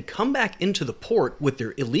 and then come back into the port with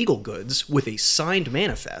their illegal goods with a signed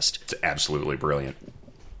manifest. It's absolutely brilliant.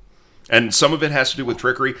 And some of it has to do with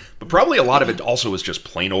trickery, but probably a lot of it also is just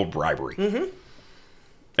plain old bribery. Mm-hmm.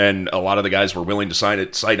 And a lot of the guys were willing to sign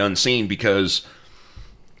it sight unseen because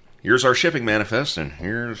here's our shipping manifest, and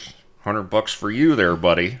here's $100 for you there,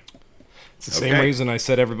 buddy. It's the same reason I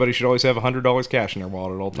said everybody should always have $100 cash in their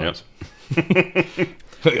wallet at all times. Yep.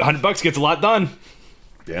 $100 gets a lot done.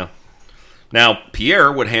 Yeah. Now,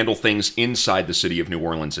 Pierre would handle things inside the city of New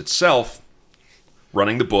Orleans itself,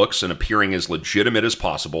 running the books and appearing as legitimate as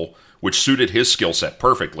possible, which suited his skill set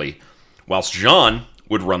perfectly, whilst Jean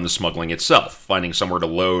would run the smuggling itself, finding somewhere to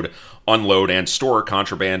load, unload, and store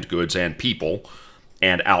contraband goods and people,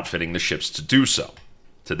 and outfitting the ships to do so.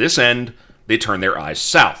 To this end, they turned their eyes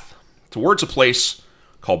south, towards a place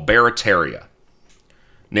called Barataria,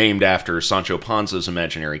 named after Sancho Panza's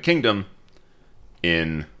imaginary kingdom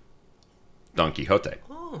in Don Quixote.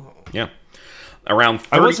 Oh. Yeah. Around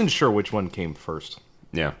 30... I wasn't sure which one came first.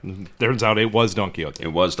 Yeah. Turns out it was Don Quixote.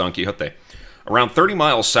 It was Don Quixote. Around 30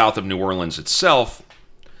 miles south of New Orleans itself,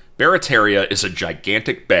 Barataria is a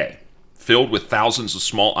gigantic bay, filled with thousands of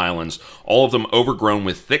small islands, all of them overgrown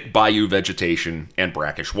with thick bayou vegetation and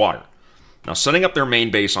brackish water. Now, setting up their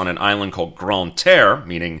main base on an island called Grande Terre,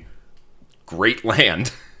 meaning great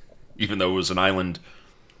land, even though it was an island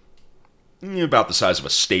about the size of a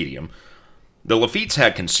stadium, the LaFittes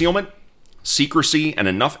had concealment, secrecy, and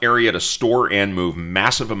enough area to store and move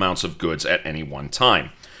massive amounts of goods at any one time,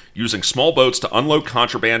 using small boats to unload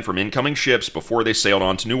contraband from incoming ships before they sailed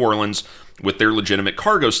on to New Orleans with their legitimate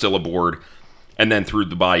cargo still aboard, and then through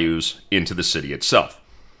the bayous into the city itself.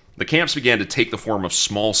 The camps began to take the form of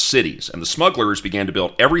small cities, and the smugglers began to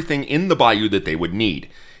build everything in the bayou that they would need,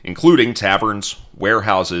 including taverns,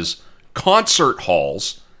 warehouses, concert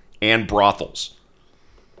halls, and brothels.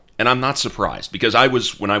 And I'm not surprised, because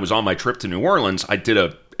when I was on my trip to New Orleans, I did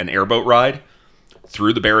an airboat ride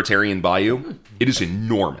through the Baratarian Bayou. It is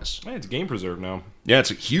enormous. Yeah, it's a game preserve now. Yeah,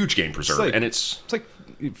 it's a huge game preserve, and it's like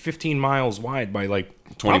 15 miles wide by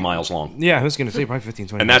like 20 miles long. Yeah, I was going to say probably 15,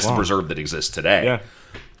 20 and miles that's long. the preserve that exists today. Yeah.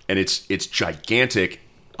 And it's gigantic.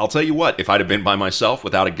 I'll tell you what, if I'd have been by myself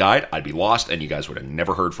without a guide, I'd be lost, and you guys would have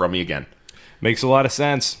never heard from me again. Makes a lot of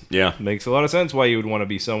sense. Yeah. Makes a lot of sense why you would want to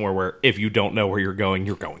be somewhere where if you don't know where you're going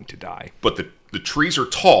to die. But the trees are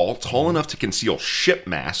tall enough to conceal ship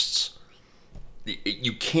masts.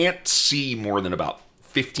 You can't see more than about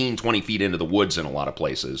 15, 20 feet into the woods in a lot of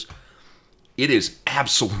places. It is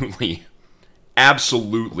absolutely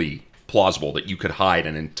plausible that you could hide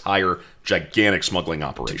an entire gigantic smuggling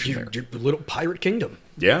operation there. Your little pirate kingdom.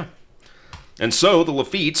 Yeah. And so the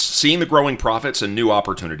LaFittes, seeing the growing profits and new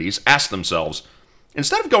opportunities, asked themselves,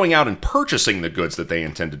 instead of going out and purchasing the goods that they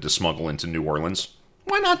intended to smuggle into New Orleans,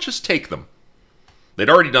 why not just take them? They'd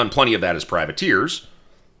already done plenty of that as privateers,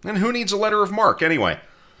 and who needs a letter of marque anyway?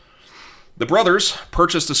 The brothers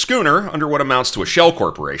purchased a schooner under what amounts to a shell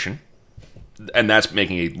corporation, and that's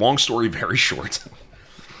making a long story very short.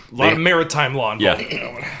 A lot of maritime law involved.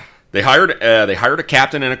 Yeah. They hired a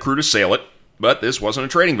captain and a crew to sail it, but this wasn't a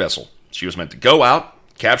trading vessel. She was meant to go out,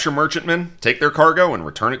 capture merchantmen, take their cargo, and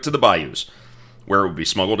return it to the bayous, where it would be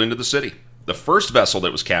smuggled into the city. The first vessel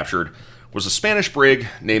that was captured was a Spanish brig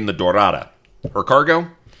named the Dorada. Her cargo?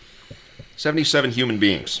 77 human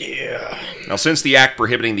beings. Yeah. Now, since the act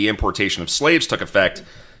prohibiting the importation of slaves took effect,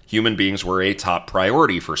 human beings were a top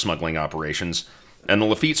priority for smuggling operations, and the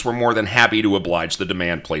LaFittes were more than happy to oblige the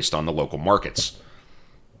demand placed on the local markets.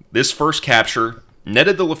 This first capture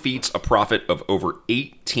netted the LaFittes a profit of over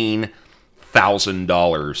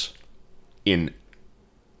 $18,000 in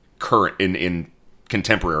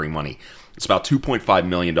contemporary money. It's about $2.5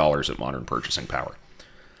 million at modern purchasing power.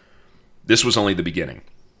 This was only the beginning.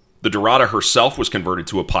 The Dorada herself was converted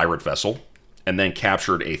to a pirate vessel and then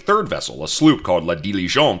captured a third vessel, a sloop called La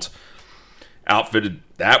Diligente,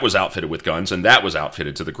 that was outfitted with guns, and that was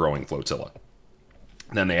outfitted to the growing flotilla.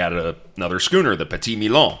 Then they added another schooner, the Petit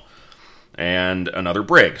Milan, and another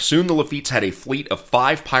brig. Soon the LaFittes had a fleet of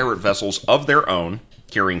 5 pirate vessels of their own,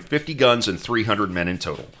 carrying 50 guns and 300 men in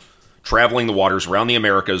total, traveling the waters around the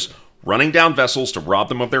Americas, running down vessels to rob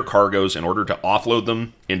them of their cargoes in order to offload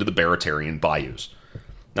them into the Baratarian bayous.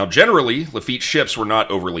 Now, generally, Lafitte ships were not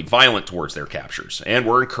overly violent towards their captures, and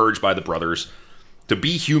were encouraged by the brothers to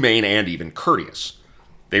be humane and even courteous.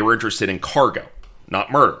 They were interested in cargo, not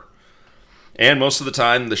murder. And most of the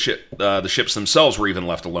time, the ships themselves were even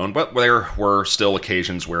left alone, but there were still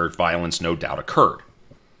occasions where violence no doubt occurred.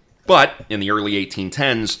 But, in the early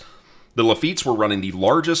 1810s, the Lafittes were running the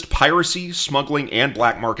largest piracy, smuggling, and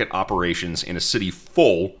black market operations in a city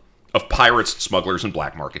full of pirates, smugglers, and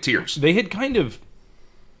black marketeers. They had kind of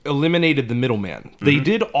eliminated the middleman. Mm-hmm. They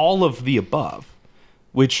did all of the above,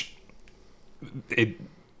 which it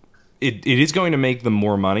is going to make them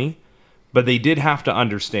more money, but they did have to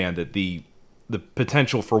understand that the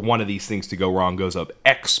potential for one of these things to go wrong goes up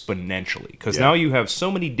exponentially, because now you have so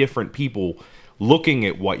many different people looking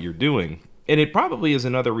at what you're doing, and it probably is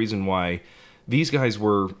another reason why these guys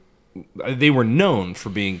were known for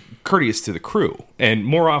being courteous to the crew, and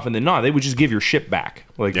more often than not, they would just give your ship back.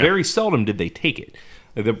 Very seldom did they take it.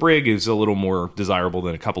 The brig is a little more desirable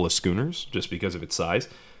than a couple of schooners, just because of its size.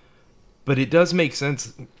 But it does make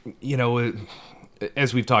sense,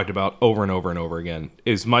 as we've talked about over and over and over again,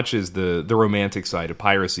 as much as the romantic side of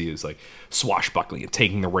piracy is like swashbuckling and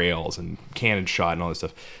taking the rails and cannon shot and all this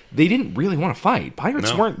stuff. They didn't really want to fight.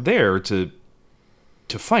 Pirates weren't there to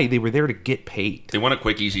fight. They were there to get paid. They want a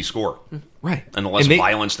quick, easy score. Right. And the less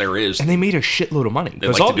violence there is. And they made a shitload of money. They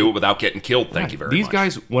like to do it without getting killed, thank you very much. These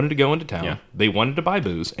guys wanted to go into town. Yeah. They wanted to buy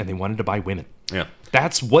booze, and they wanted to buy women. Yeah.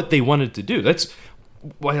 That's what they wanted to do. That's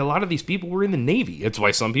why a lot of these people were in the Navy. It's why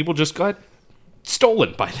some people just got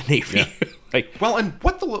stolen by the Navy. Yeah. And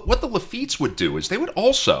what the Lafittes would do is they would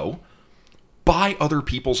also buy other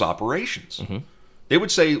people's operations. Mm-hmm. They would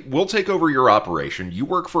say, we'll take over your operation, you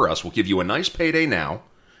work for us, we'll give you a nice payday now,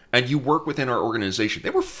 and you work within our organization. They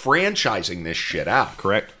were franchising this shit out.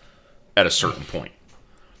 Correct. At a certain point.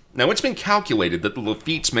 Now, it's been calculated that the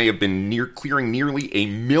Lafittes may have been clearing nearly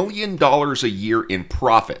 $1 million a year in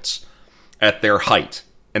profits at their height.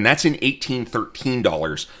 And that's in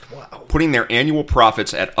 $1813, putting their annual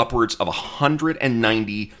profits at upwards of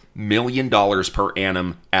 $190 million per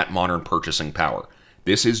annum at modern purchasing power.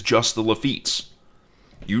 This is just the Lafittes.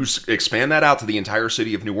 You expand that out to the entire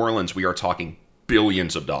city of New Orleans, we are talking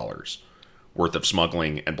billions of dollars worth of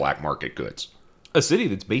smuggling and black market goods. A city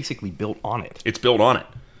that's basically built on it. It's built on it.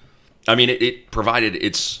 I mean, it provided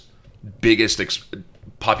its biggest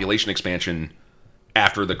population expansion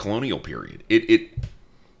after the colonial period.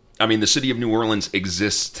 I mean, the city of New Orleans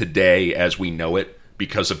exists today as we know it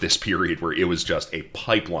because of this period where it was just a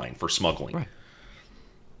pipeline for smuggling. Right.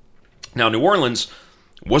 Now, New Orleans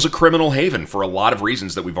was a criminal haven for a lot of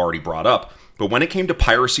reasons that we've already brought up. But when it came to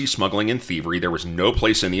piracy, smuggling, and thievery, there was no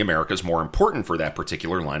place in the Americas more important for that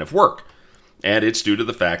particular line of work. And it's due to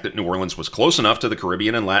the fact that New Orleans was close enough to the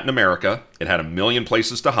Caribbean and Latin America, it had 1 million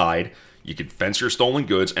places to hide, you could fence your stolen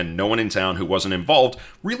goods, and no one in town who wasn't involved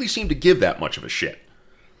really seemed to give that much of a shit.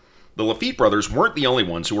 The Lafitte brothers weren't the only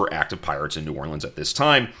ones who were active pirates in New Orleans at this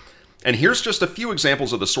time. And here's just a few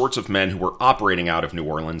examples of the sorts of men who were operating out of New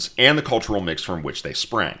Orleans and the cultural mix from which they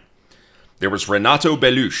sprang. There was Renato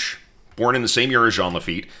Beluche, born in the same year as Jean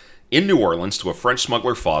LaFitte, in New Orleans to a French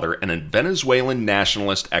smuggler father and a Venezuelan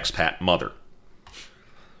nationalist expat mother.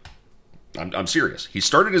 I'm serious. He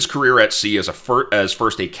started his career at sea as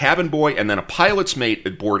first a cabin boy and then a pilot's mate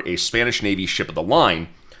aboard a Spanish Navy ship of the line,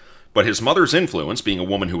 but his mother's influence, being a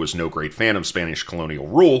woman who was no great fan of Spanish colonial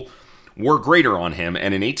rule, were greater on him,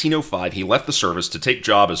 and in 1805 he left the service to take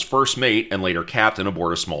job as first mate and later captain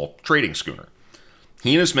aboard a small trading schooner.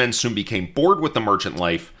 He and his men soon became bored with the merchant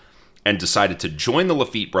life and decided to join the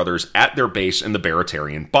LaFitte brothers at their base in the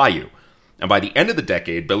Baratarian Bayou. And by the end of the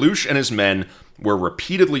decade, Beluche and his men were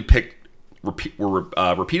repeatedly picking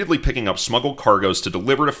up smuggled cargoes to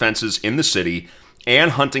deliver to fences in the city and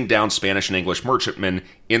hunting down Spanish and English merchantmen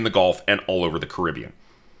in the Gulf and all over the Caribbean.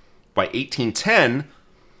 By 1810,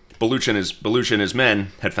 Beluche and his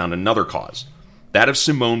men had found another cause, that of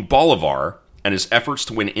Simón Bolívar and his efforts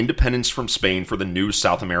to win independence from Spain for the new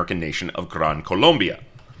South American nation of Gran Colombia,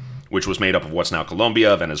 which was made up of what's now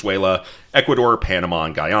Colombia, Venezuela, Ecuador, Panama,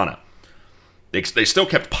 and Guyana. They still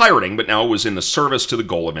kept pirating, but now it was in the service to the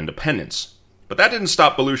goal of independence. But that didn't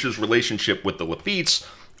stop Beluche's relationship with the LaFittes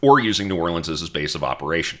or using New Orleans as his base of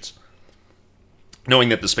operations, knowing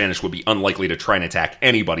that the Spanish would be unlikely to try and attack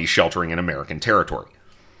anybody sheltering in American territory.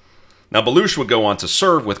 Now, Beluche would go on to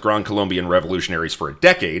serve with Gran Colombian revolutionaries for a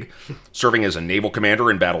decade, serving as a naval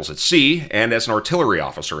commander in battles at sea and as an artillery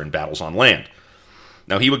officer in battles on land.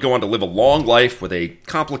 Now, he would go on to live a long life with a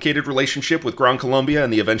complicated relationship with Gran Colombia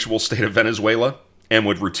and the eventual state of Venezuela, and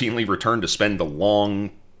would routinely return to spend the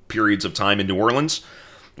long periods of time in New Orleans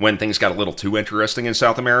when things got a little too interesting in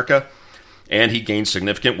South America, and he gained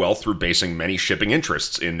significant wealth through basing many shipping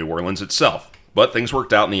interests in New Orleans itself. But things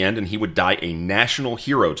worked out in the end, and he would die a national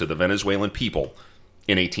hero to the Venezuelan people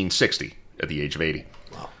in 1860 at the age of 80.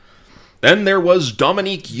 Wow. Then there was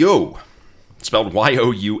Dominique Yo, spelled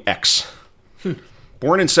Y-O-U-X.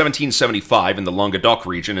 Born in 1775 in the Languedoc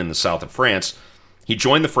region in the south of France, he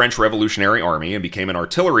joined the French Revolutionary Army and became an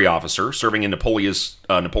artillery officer, serving in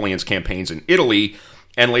Napoleon's campaigns in Italy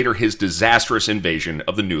and later his disastrous invasion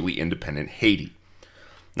of the newly independent Haiti.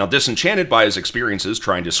 Now, disenchanted by his experiences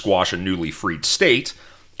trying to squash a newly freed state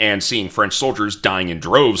and seeing French soldiers dying in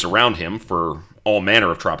droves around him for all manner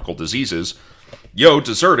of tropical diseases, Yo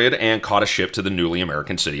deserted and caught a ship to the newly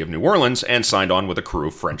American city of New Orleans and signed on with a crew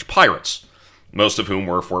of French pirates, most of whom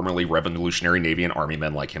were formerly Revolutionary Navy and Army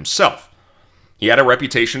men like himself. He had a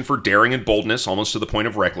reputation for daring and boldness, almost to the point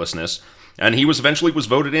of recklessness, and he was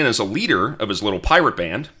voted in as a leader of his little pirate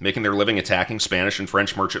band, making their living attacking Spanish and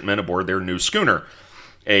French merchantmen aboard their new schooner,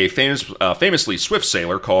 a famously swift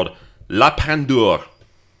sailor called La Pandour.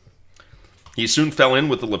 He soon fell in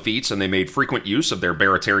with the LaFittes, and they made frequent use of their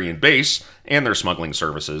Baratarian base and their smuggling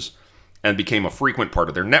services, and became a frequent part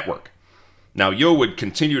of their network. Now, Yo would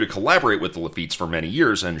continue to collaborate with the LaFittes for many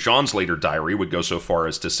years, and Jean's later diary would go so far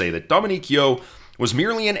as to say that Dominique Yo was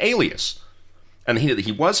merely an alias, and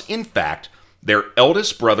he was, in fact, their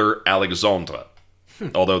eldest brother, Alexandre,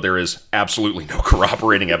 although there is absolutely no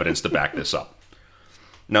corroborating evidence to back this up.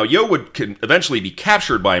 Now, Yo would eventually be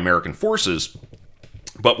captured by American forces,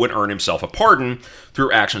 but would earn himself a pardon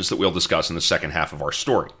through actions that we'll discuss in the second half of our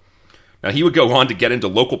story. Now, he would go on to get into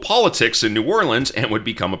local politics in New Orleans and would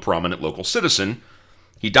become a prominent local citizen.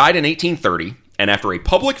 He died in 1830, and after a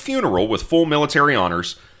public funeral with full military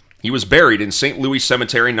honors, he was buried in St. Louis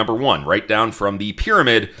Cemetery No. 1, right down from the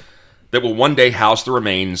pyramid that will one day house the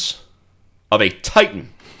remains of a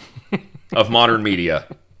titan of modern media,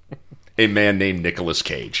 a man named Nicolas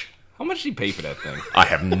Cage. How much did he pay for that thing? I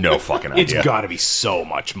have no fucking idea. It's got to be so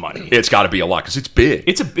much money. It's got to be a lot because it's big.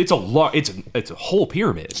 It's a lot. It's a whole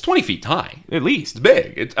pyramid. It's 20 feet high, at least. It's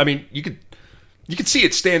big. You could see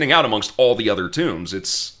it standing out amongst all the other tombs.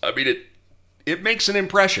 It makes an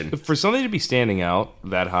impression. For something to be standing out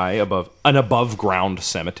that high above an above ground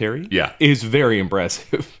cemetery, yeah, is very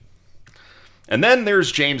impressive. And then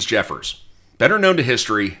there's James Jeffers, better known to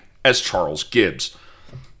history as Charles Gibbs.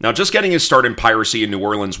 Now, just getting his start in piracy in New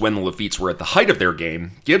Orleans when the LaFittes were at the height of their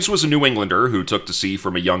game, Gibbs was a New Englander who took to sea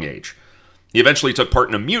from a young age. He eventually took part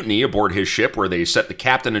in a mutiny aboard his ship where they set the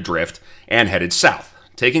captain adrift and headed south,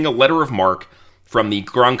 taking a letter of marque from the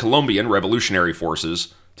Gran Colombian revolutionary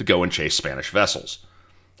forces to go and chase Spanish vessels.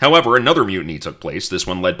 However, another mutiny took place, this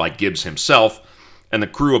one led by Gibbs himself, and the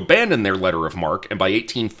crew abandoned their letter of marque and by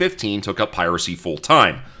 1815 took up piracy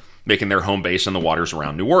full-time, making their home base in the waters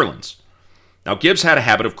around New Orleans. Now, Gibbs had a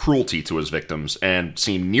habit of cruelty to his victims and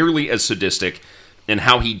seemed nearly as sadistic in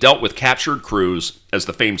how he dealt with captured crews as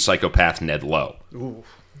the famed psychopath Ned Lowe. Ooh.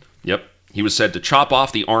 Yep. He was said to chop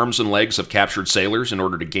off the arms and legs of captured sailors in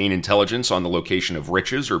order to gain intelligence on the location of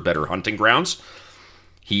riches or better hunting grounds.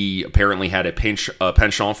 He apparently had a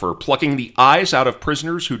penchant for plucking the eyes out of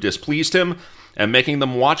prisoners who displeased him and making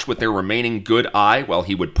them watch with their remaining good eye while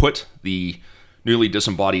he would put the newly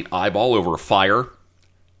disembodied eyeball over a fire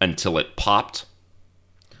until it popped.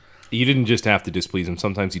 You didn't just have to displease him.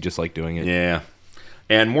 Sometimes you just like doing it. Yeah.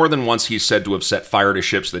 And more than once he's said to have set fire to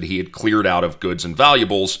ships that he had cleared out of goods and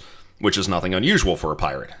valuables, which is nothing unusual for a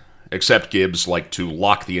pirate. Except Gibbs liked to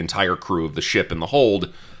lock the entire crew of the ship in the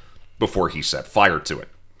hold before he set fire to it.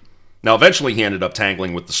 Now, eventually he ended up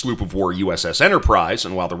tangling with the sloop of war USS Enterprise,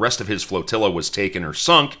 and while the rest of his flotilla was taken or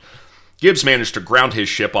sunk, Gibbs managed to ground his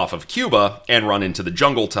ship off of Cuba and run into the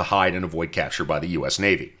jungle to hide and avoid capture by the U.S.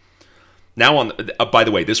 Navy. Now, by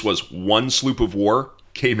the way, this was one sloop of war,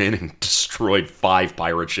 came in and destroyed 5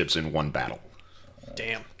 pirate ships in one battle.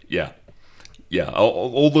 Damn. Yeah.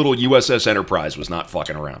 Old little USS Enterprise was not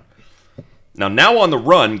fucking around. Now on the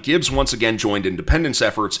run, Gibbs once again joined independence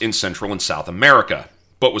efforts in Central and South America,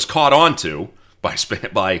 but was caught on to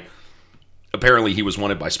by apparently he was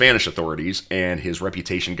wanted by Spanish authorities, and his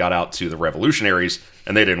reputation got out to the revolutionaries,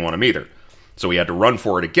 and they didn't want him either. So he had to run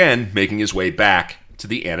for it again, making his way back to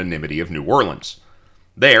the anonymity of New Orleans.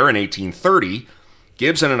 There, in 1830,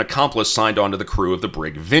 Gibbs and an accomplice signed on to the crew of the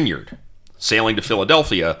brig Vineyard, sailing to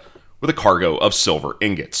Philadelphia with a cargo of silver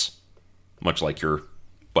ingots, much like your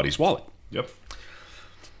buddy's wallet. Yep.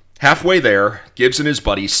 Halfway there, Gibbs and his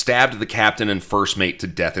buddy stabbed the captain and first mate to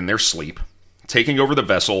death in their sleep, taking over the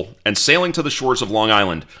vessel and sailing to the shores of Long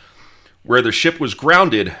Island, where the ship was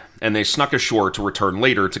grounded and they snuck ashore to return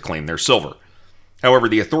later to claim their silver. However,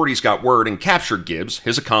 the authorities got word and captured Gibbs,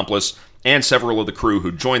 his accomplice, and several of the crew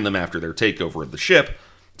who joined them after their takeover of the ship,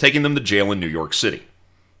 taking them to jail in New York City.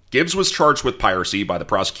 Gibbs was charged with piracy by the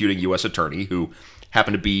prosecuting U.S. attorney, who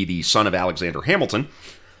happened to be the son of Alexander Hamilton,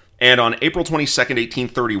 and on April 22,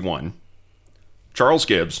 1831, Charles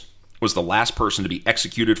Gibbs was the last person to be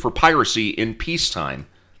executed for piracy in peacetime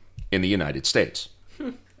in the United States.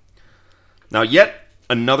 Now, yet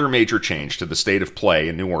another major change to the state of play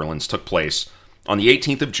in New Orleans took place on the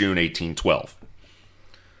 18th of June, 1812.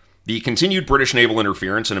 The continued British naval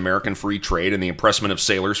interference in American free trade and the impressment of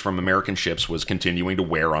sailors from American ships was continuing to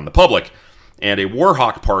wear on the public, and a war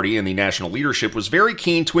hawk party in the national leadership was very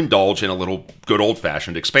keen to indulge in a little good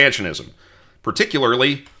old-fashioned expansionism,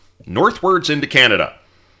 particularly northwards into Canada,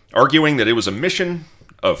 arguing that it was a mission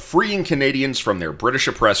of freeing Canadians from their British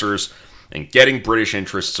oppressors and getting British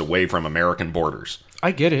interests away from American borders.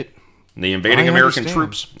 I get it. The invading American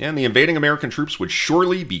understand. troops would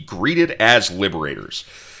surely be greeted as liberators.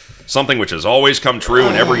 Something which has always come true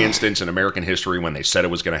in every instance in American history when they said it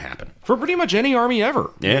was going to happen. For pretty much any army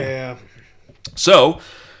ever. Yeah. So,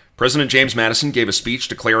 President James Madison gave a speech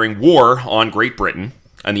declaring war on Great Britain,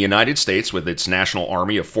 and the United States, with its national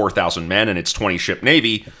army of 4,000 men and its 20-ship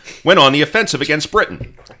navy, went on the offensive against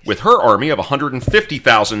Britain, with her army of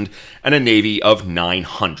 150,000 and a navy of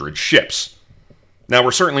 900 ships. Now,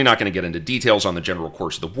 we're certainly not going to get into details on the general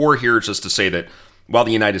course of the war here, just to say that while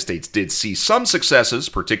the United States did see some successes,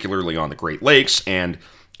 particularly on the Great Lakes and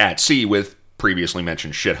at sea with previously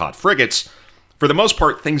mentioned shit-hot frigates, for the most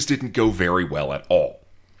part, things didn't go very well at all.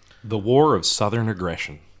 The War of Southern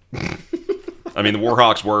Aggression. I mean, the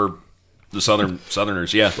Warhawks were the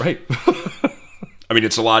Southerners, yeah. Right. I mean,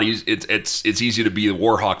 it's a lot easy. It's easy to be the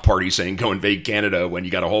Warhawk party saying go invade Canada when you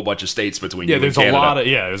got a whole bunch of states between you and Canada.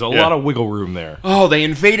 There's a lot of wiggle room there. Oh, they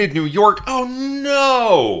invaded New York. Oh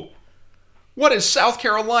no! What is South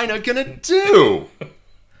Carolina gonna do?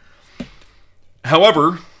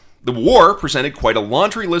 However, the war presented quite a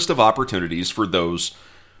laundry list of opportunities for those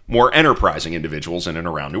more enterprising individuals in and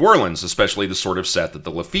around New Orleans, especially the sort of set that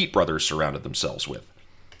the LaFitte brothers surrounded themselves with.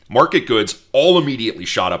 Market goods all immediately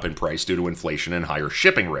shot up in price due to inflation and higher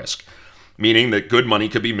shipping risk, meaning that good money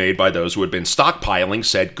could be made by those who had been stockpiling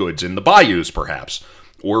said goods in the bayous, perhaps,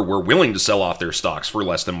 or were willing to sell off their stocks for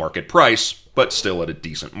less than market price, but still at a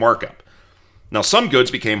decent markup. Now, some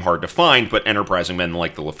goods became hard to find, but enterprising men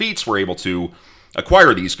like the LaFittes were able to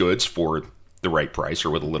acquire these goods for the right price or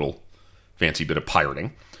with a little fancy bit of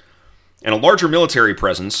pirating. And a larger military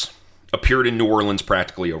presence appeared in New Orleans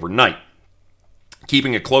practically overnight,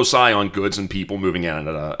 keeping a close eye on goods and people moving in and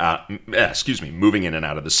out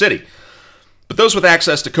of the city. But those with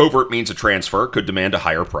access to covert means of transfer could demand a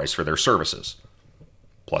higher price for their services.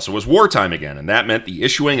 Plus, it was wartime again, and that meant the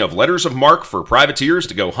issuing of letters of marque for privateers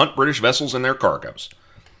to go hunt British vessels and their cargoes,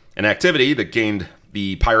 an activity that gained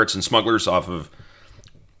the pirates and smugglers off of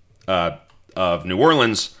New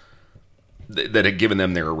Orleans that had given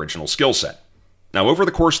them their original skill set. Now, over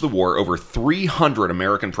the course of the war, over 300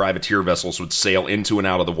 American privateer vessels would sail into and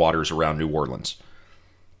out of the waters around New Orleans.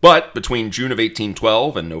 But between June of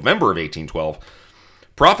 1812 and November of 1812,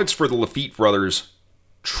 profits for the LaFitte brothers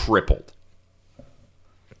tripled.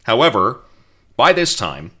 However, by this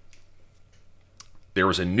time, there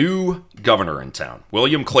was a new governor in town,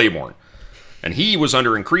 William Claiborne, and he was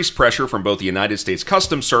under increased pressure from both the United States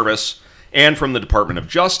Customs Service and from the Department of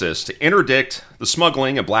Justice to interdict the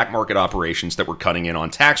smuggling and black market operations that were cutting in on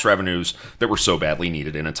tax revenues that were so badly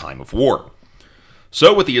needed in a time of war.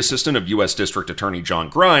 So, with the assistance of U.S. District Attorney John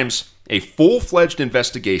Grimes, a full-fledged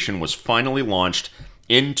investigation was finally launched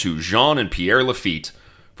into Jean and Pierre LaFitte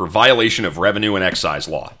for violation of revenue and excise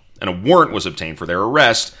law, and a warrant was obtained for their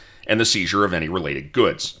arrest and the seizure of any related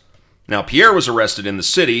goods. Now, Pierre was arrested in the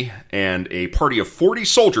city, and a party of 40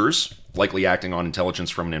 soldiers, likely acting on intelligence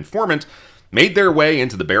from an informant, made their way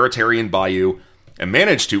into the Baratarian Bayou and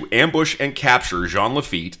managed to ambush and capture Jean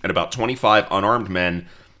LaFitte and about 25 unarmed men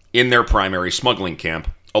in their primary smuggling camp,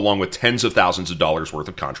 along with tens of thousands of dollars worth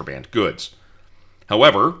of contraband goods.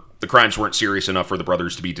 However, the crimes weren't serious enough for the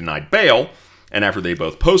brothers to be denied bail, and after they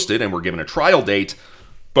both posted and were given a trial date,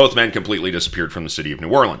 both men completely disappeared from the city of New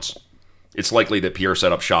Orleans. It's likely that Pierre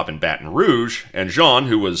set up shop in Baton Rouge, and Jean,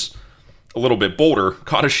 who was a little bit bolder,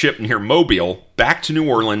 caught a ship near Mobile, back to New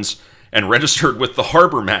Orleans, and registered with the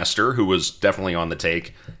harbor master, who was definitely on the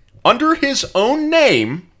take, under his own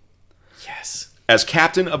name, Yes. as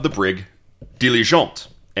captain of the brig Diligente,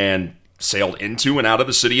 and sailed into and out of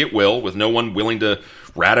the city at will, with no one willing to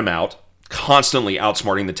rat him out, constantly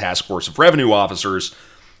outsmarting the task force of revenue officers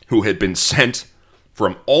who had been sent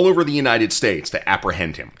from all over the United States to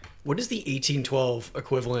apprehend him. What is the 1812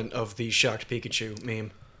 equivalent of the shocked Pikachu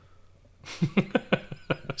meme?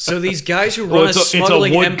 So these guys who run a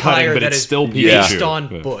smuggling wood cutting, empire but that it's is still based Pikachu.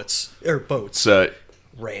 on boats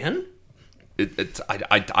ran?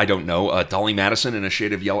 I don't know. Dolly Madison in a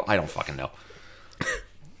shade of yellow? I don't fucking know.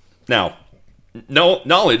 Now, no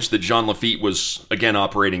knowledge that Jean LaFitte was again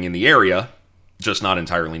operating in the area, just not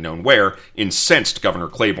entirely known where, incensed Governor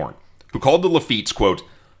Claiborne, who called the LaFittes, quote,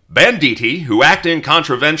 banditti who act in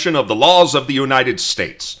contravention of the laws of the United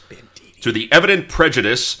States, to the evident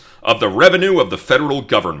prejudice of the revenue of the federal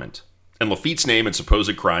government. And LaFitte's name and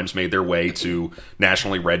supposed crimes made their way to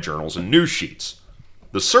nationally read journals and news sheets.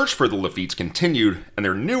 The search for the LaFittes continued, and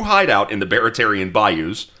their new hideout in the Baratarian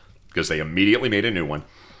Bayous, because they immediately made a new one,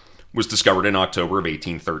 was discovered in October of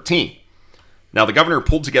 1813. Now, the governor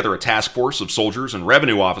pulled together a task force of soldiers and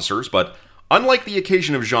revenue officers, but unlike the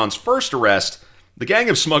occasion of Jean's first arrest, the gang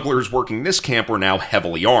of smugglers working this camp were now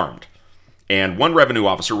heavily armed, and one revenue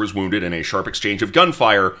officer was wounded in a sharp exchange of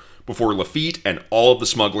gunfire before LaFitte and all of the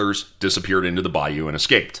smugglers disappeared into the bayou and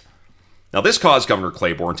escaped. Now, this caused Governor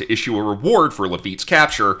Claiborne to issue a reward for LaFitte's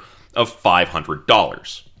capture of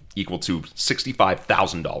 $500, equal to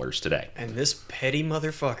 $65,000 today. And this petty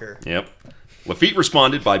motherfucker. Yep. LaFitte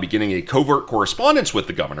responded by beginning a covert correspondence with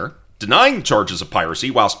the governor, denying the charges of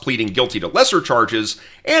piracy whilst pleading guilty to lesser charges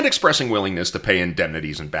and expressing willingness to pay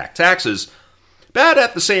indemnities and back taxes. But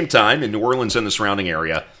at the same time, in New Orleans and the surrounding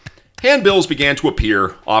area, handbills began to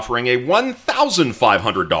appear offering a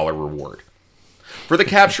 $1,500 reward for the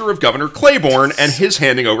capture of Governor Claiborne and his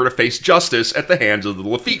handing over to face justice at the hands of the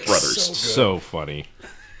LaFitte brothers. So funny.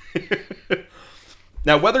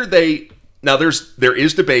 Now, there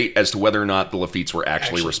is debate as to whether or not the LaFittes were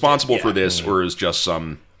actually responsible for this, or is just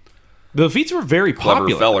some The LaFittes were very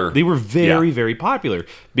popular. feller. They were very popular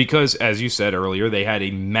because, as you said earlier, they had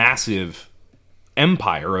a massive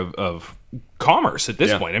empire of commerce at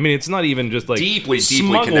this point. I mean, it's not even just like deeply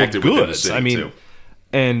smuggled connected goods. within the city, I mean, too.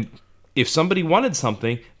 and if somebody wanted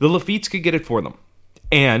something, the LaFittes could get it for them,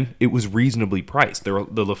 and it was reasonably priced. The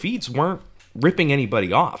LaFittes weren't ripping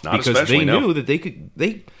anybody off because they knew that they could.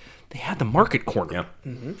 They had the market corner. Yeah.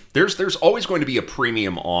 Mm-hmm. There's always going to be a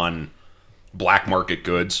premium on black market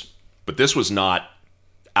goods, but this was not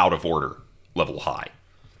out of order level high.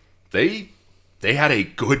 They had a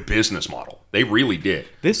good business model. They really did.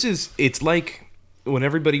 It's like when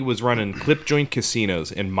everybody was running clip joint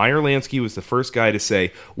casinos, and Meyer Lansky was the first guy to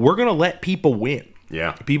say, we're going to let people win.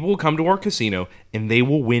 Yeah. People will come to our casino, and they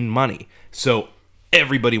will win money. So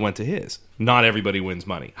everybody went to his. Not everybody wins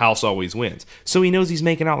money. House always wins. So he knows he's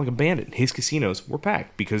making out like a bandit. His casinos were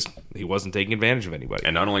packed because he wasn't taking advantage of anybody.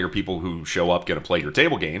 And not only are people who show up going to play your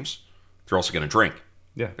table games, they're also going to drink.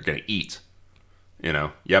 Yeah. They're going to eat. You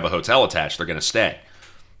know, you have a hotel attached, they're going to stay.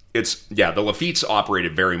 The LaFittes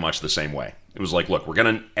operated very much the same way. It was like, look, we're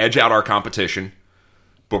going to edge out our competition,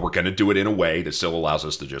 but we're going to do it in a way that still allows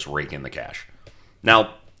us to just rake in the cash.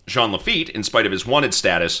 Now, Jean LaFitte, in spite of his wanted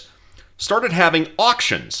status, started having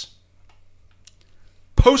auctions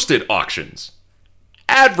posted auctions,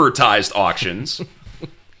 advertised auctions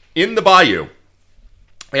in the bayou.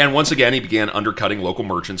 And once again, he began undercutting local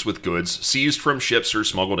merchants with goods seized from ships or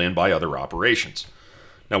smuggled in by other operations.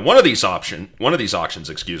 Now, one of these auctions,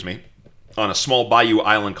 on a small bayou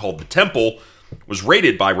island called the Temple, was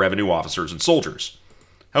raided by revenue officers and soldiers.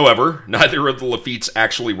 However, neither of the LaFittes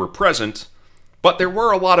actually were present, but there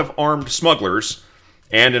were a lot of armed smugglers,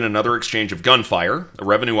 and in another exchange of gunfire, a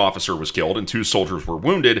revenue officer was killed and 2 soldiers were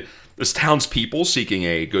wounded, as townspeople, seeking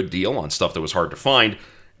a good deal on stuff that was hard to find,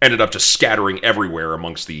 ended up just scattering everywhere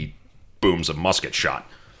amongst the booms of musket shot.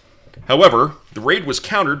 However, the raid was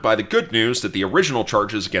countered by the good news that the original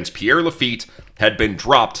charges against Pierre LaFitte had been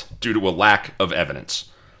dropped due to a lack of evidence.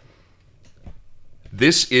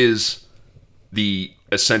 This is the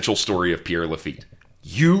essential story of Pierre LaFitte.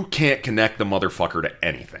 You can't connect the motherfucker to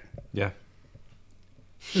anything. Yeah.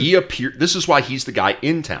 This is why he's the guy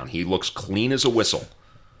in town. He looks clean as a whistle.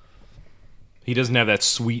 He doesn't have that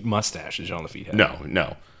sweet mustache that Jean Lafitte had.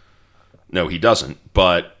 No, he doesn't.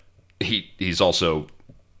 But he's also,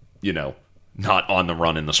 not on the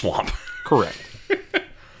run in the swamp. Correct.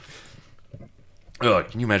 Ugh,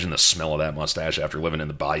 can you imagine the smell of that mustache after living in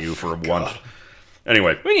the bayou for a month?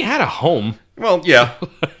 Anyway. I mean, he had a home. Well, yeah.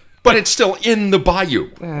 But it's still in the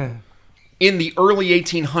bayou. In the early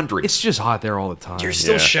 1800s. It's just hot there all the time. You're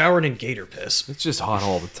still showering in gator piss. It's just hot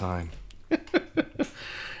all the time.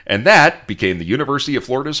 And that became the University of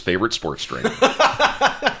Florida's favorite sports drink.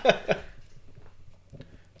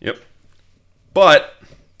 Yep. But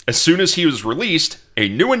as soon as he was released, a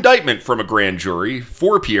new indictment from a grand jury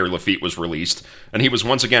for Pierre LaFitte was released, and he was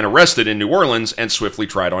once again arrested in New Orleans and swiftly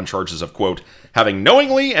tried on charges of, quote, having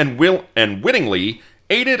knowingly and wittingly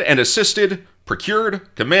aided and assisted,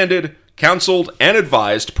 procured, commanded, counseled, and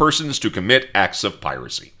advised persons to commit acts of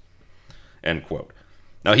piracy. End quote.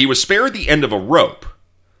 Now, he was spared the end of a rope,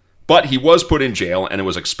 but he was put in jail and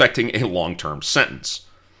was expecting a long-term sentence.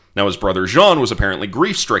 Now, his brother Jean was apparently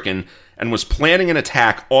grief-stricken and was planning an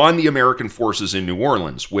attack on the American forces in New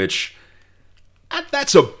Orleans, which,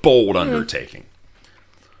 that's a bold undertaking.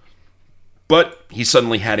 But he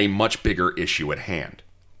suddenly had a much bigger issue at hand.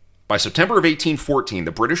 By September of 1814,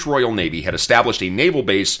 the British Royal Navy had established a naval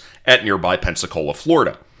base at nearby Pensacola,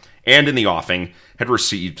 Florida, and in the offing had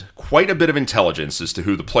received quite a bit of intelligence as to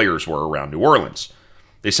who the players were around New Orleans.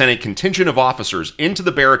 They sent a contingent of officers into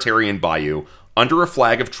the Baratarian Bayou under a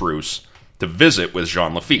flag of truce to visit with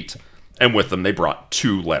Jean Lafitte, and with them they brought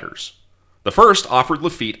 2 letters. The first offered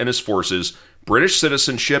Lafitte and his forces British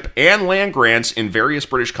citizenship and land grants in various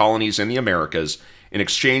British colonies in the Americas in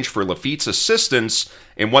exchange for Lafitte's assistance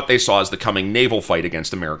in what they saw as the coming naval fight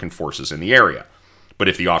against American forces in the area. But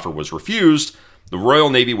if the offer was refused, the Royal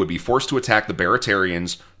Navy would be forced to attack the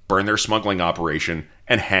Baratarians, burn their smuggling operation,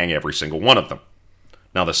 and hang every single one of them.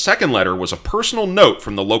 Now, the second letter was a personal note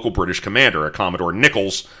from the local British commander, a Commodore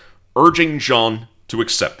Nichols, urging Jean to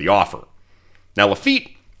accept the offer. Now,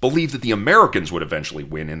 Lafitte believed that the Americans would eventually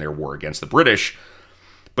win in their war against the British,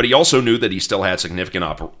 but he also knew that he still had significant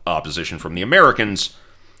opposition from the Americans,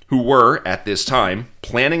 who were, at this time,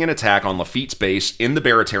 planning an attack on Lafitte's base in the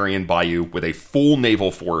Baratarian Bayou with a full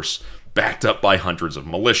naval force backed up by hundreds of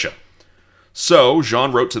militia. So,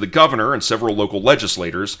 Jean wrote to the governor and several local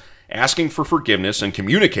legislators asking for forgiveness and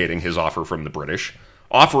communicating his offer from the British,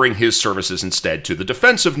 offering his services instead to the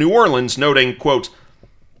defense of New Orleans, noting, quote,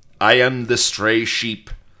 I am the stray sheep,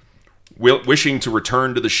 wishing to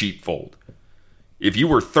return to the sheepfold. If you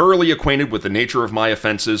were thoroughly acquainted with the nature of my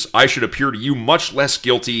offenses, I should appear to you much less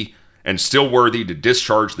guilty and still worthy to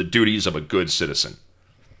discharge the duties of a good citizen.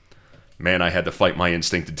 Man, I had to fight my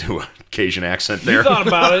instinct to do a Cajun accent there. You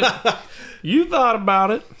thought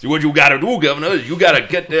about it. See, what you gotta do, Governor, is you gotta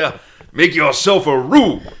get there, make yourself a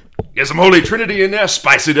roux. Get some Holy Trinity in there,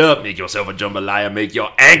 spice it up, make yourself a jambalaya, make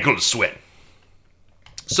your ankles sweat.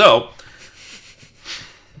 So,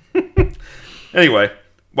 anyway,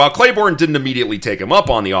 while Claiborne didn't immediately take him up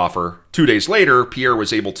on the offer, 2 days later, Pierre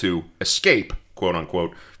was able to escape,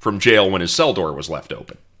 quote-unquote, from jail when his cell door was left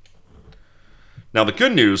open. Now, the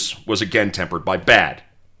good news was again tempered by bad,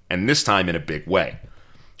 and this time in a big way.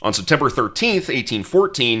 On September 13th,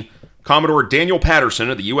 1814, Commodore Daniel Patterson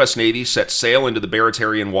of the U.S. Navy set sail into the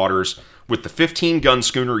Baratarian waters with the 15-gun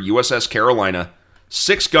schooner USS Carolina,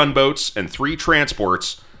 6 gunboats, and 3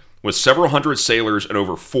 transports, with several hundred sailors and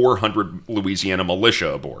over 400 Louisiana militia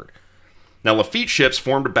aboard. Now, Lafitte ships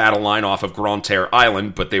formed a battle line off of Grande Terre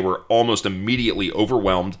Island, but they were almost immediately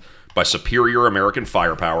overwhelmed by superior American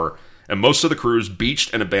firepower, and most of the crews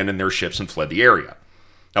beached and abandoned their ships and fled the area.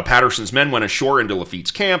 Now, Patterson's men went ashore into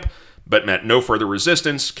Lafitte's camp, but met no further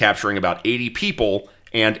resistance, capturing about 80 people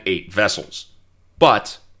and 8 vessels.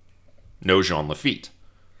 but no Jean LaFitte.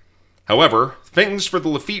 However, things for the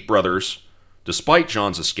LaFitte brothers, despite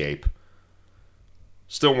Jean's escape,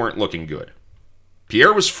 still weren't looking good.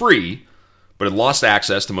 Pierre was free, but had lost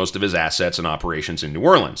access to most of his assets and operations in New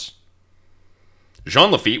Orleans.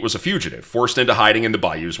 Jean LaFitte was a fugitive, forced into hiding in the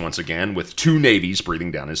bayous once again, with 2 navies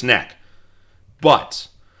breathing down his neck. But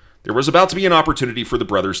there was about to be an opportunity for the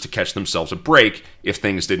brothers to catch themselves a break if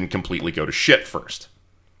things didn't completely go to shit first.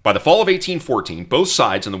 By the fall of 1814, both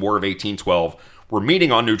sides in the War of 1812 were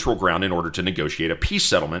meeting on neutral ground in order to negotiate a peace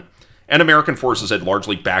settlement, and American forces had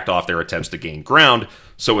largely backed off their attempts to gain ground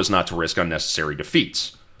so as not to risk unnecessary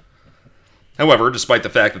defeats. However, despite the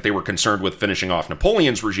fact that they were concerned with finishing off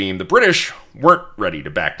Napoleon's regime, the British weren't ready to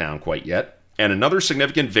back down quite yet, and another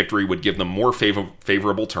significant victory would give them more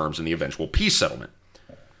favorable terms in the eventual peace settlement,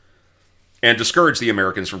 and discourage the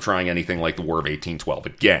Americans from trying anything like the War of 1812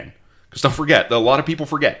 again. Because don't forget, a lot of people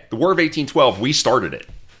forget, the War of 1812, we started it.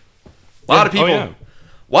 A lot of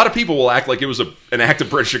people will act like it was an act of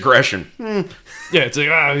British aggression. Yeah, it's like,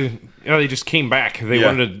 they just came back. They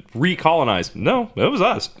wanted to recolonize. No, it was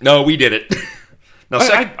us. No, we did it. Now,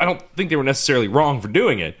 I don't think they were necessarily wrong for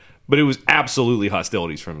doing it, but it was absolutely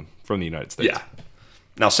hostilities from the United States. Yeah.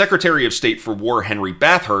 Now, Secretary of State for War Henry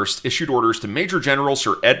Bathurst issued orders to Major General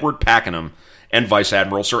Sir Edward Pakenham and Vice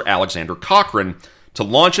Admiral Sir Alexander Cochrane to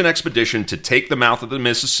launch an expedition to take the mouth of the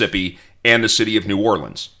Mississippi and the city of New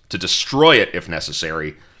Orleans, to destroy it if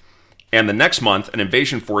necessary. And the next month, an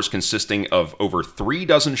invasion force consisting of over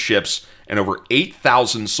 36 ships and over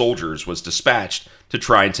 8,000 soldiers was dispatched to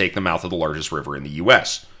try and take the mouth of the largest river in the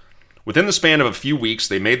U.S. Within the span of a few weeks,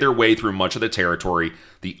 they made their way through much of the territory,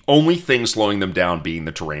 the only thing slowing them down being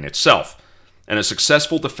the terrain itself, and a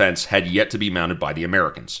successful defense had yet to be mounted by the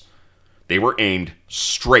Americans. They were aimed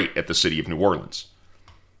straight at the city of New Orleans.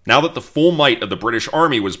 Now that the full might of the British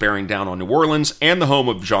Army was bearing down on New Orleans and the home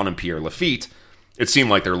of Jean and Pierre LaFitte, it seemed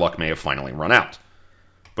like their luck may have finally run out.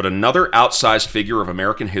 But another outsized figure of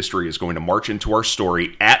American history is going to march into our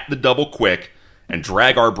story at the double quick and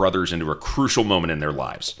drag our brothers into a crucial moment in their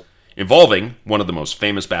lives, involving one of the most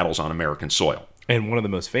famous battles on American soil. And one of the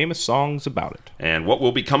most famous songs about it. And what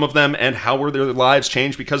will become of them, and how will their lives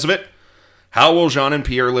change because of it? How will Jean and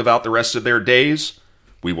Pierre live out the rest of their days?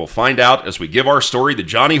 We will find out as we give our story the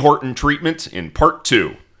Johnny Horton treatment in Part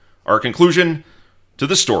 2, our conclusion to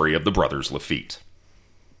the story of the brothers LaFitte.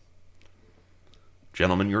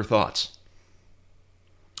 Gentlemen, your thoughts?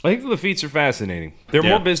 I think the Laffittes are fascinating. They're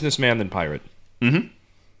more businessman than pirate. Mm-hmm.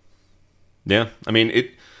 Yeah, I mean,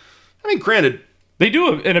 granted, they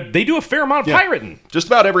do a fair amount of pirating. Just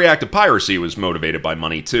about every act of piracy was motivated by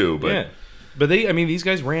money too, but these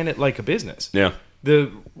guys ran it like a business. Yeah.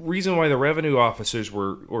 The reason why the revenue officers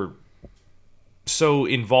were so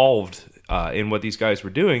involved in what these guys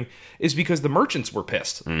were doing is because the merchants were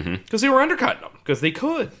pissed. Because they were undercutting them. Because they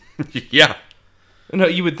could. Yeah. No,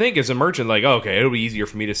 you would think as a merchant, like, okay, it'll be easier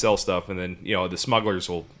for me to sell stuff, and then, the smugglers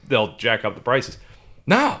they'll jack up the prices.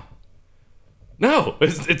 No,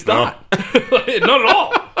 it's not. Not at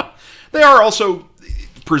all. They are also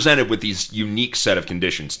presented with these unique set of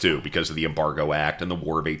conditions, too, because of the Embargo Act and the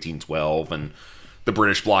War of 1812 and the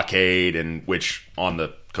British blockade, and which on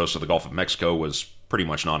the coast of the Gulf of Mexico was pretty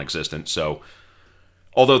much non-existent. So,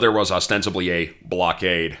 although there was ostensibly a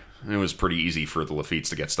blockade, it was pretty easy for the Lafittes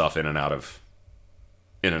to get stuff in and out of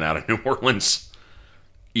New Orleans,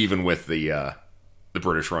 even with the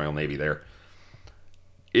British Royal Navy there.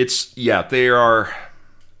 They are.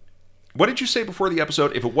 What did you say before the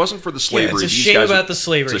episode? If it wasn't for the slavery, it's a shame about the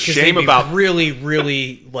slavery. It's a shame about really,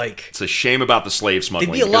 really like. It's a shame about the slave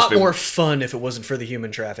smuggling. They'd be a lot more fun if it wasn't for the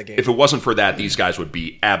human trafficking. If it wasn't for that, these guys would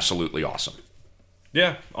be absolutely awesome.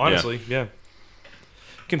 Yeah, honestly, yeah.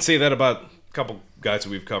 Can say that about a couple guys that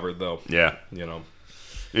we've covered, though. Yeah,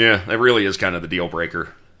 Yeah, that really is kind of the deal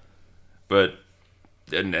breaker. But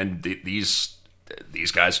these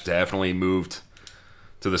guys definitely moved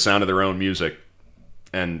to the sound of their own music.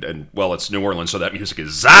 And well, it's New Orleans, so that music is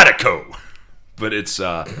Zydeco. But it's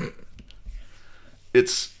a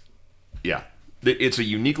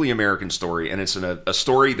uniquely American story, and it's a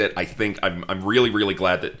story that I think I'm really, really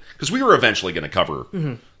glad that, because we were eventually going to cover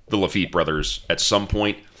the LaFitte brothers at some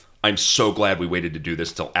point. I'm so glad we waited to do this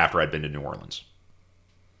until after I'd been to New Orleans,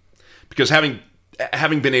 because having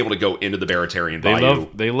been able to go into the Baratarian Bayou,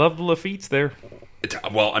 they love the Laffittes there.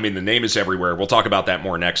 Well, I mean, the name is everywhere. We'll talk about that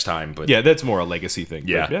more next time. But yeah, that's more a legacy thing.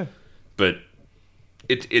 Yeah, but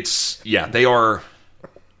they are.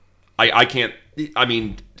 I can't. I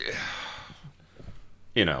mean,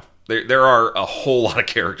 there are a whole lot of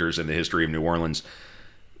characters in the history of New Orleans.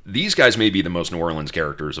 These guys may be the most New Orleans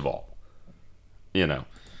characters of all.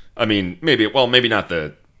 I mean, maybe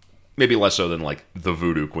less so than like the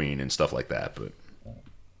Voodoo Queen and stuff like that, but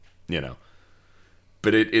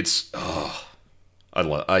but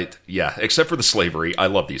except for the slavery, I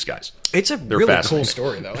love these guys. It's a They're really cool fascinating.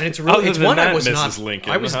 story though, and it's Other it's than one that, I was Mrs. not.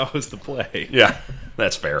 Lincoln, I was how was the play? Yeah,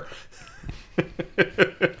 that's fair.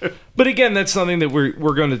 But again, that's something that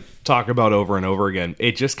we're going to talk about over and over again.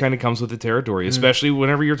 It just kind of comes with the territory, especially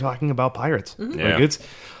whenever you're talking about pirates. Yeah. Like, it's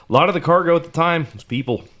a lot of the cargo at the time was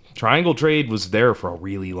people. Triangle trade was there for a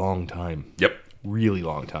really long time. Yep. Really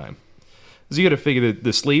long time. So you got to figure that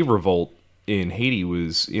the slave revolt in Haiti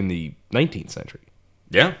was in the 19th century.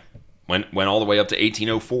 Yeah. Went all the way up to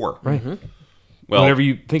 1804. Right. Well, Whenever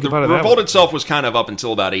you think about it the that revolt way. itself was kind of up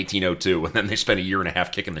until about 1802, and then they spent a year and a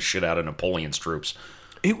half kicking the shit out of Napoleon's troops.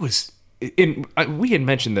 It was. We had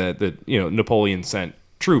mentioned that Napoleon sent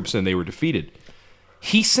troops and they were defeated.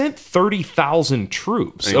 He sent 30,000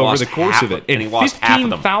 troops And he over lost the course half of it, and and he lost half of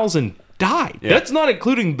them. 15,000 died. Yeah. That's not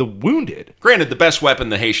including the wounded. Granted, the best weapon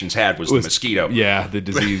the Haitians had was the mosquito. Yeah, the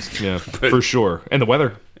disease. Yeah, for sure, and the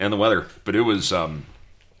weather. And the weather. But it was...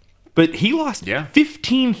 But he lost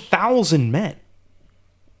 15,000 men.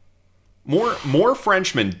 More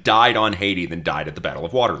Frenchmen died on Haiti than died at the Battle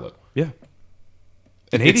of Waterloo. Yeah,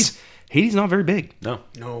 and Haiti's not very big. No.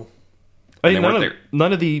 I they mean, weren't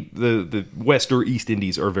none of the West or East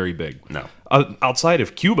Indies are very big. No. Outside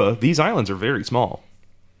of Cuba, these islands are very small.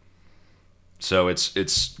 So it's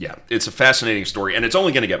a fascinating story, and it's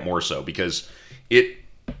only going to get more so because it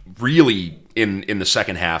really in the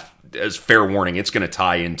second half, as fair warning, it's going to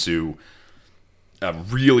tie into a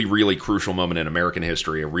really, really crucial moment in American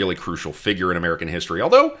history, a really crucial figure in American history.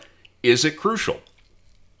 Although, is it crucial?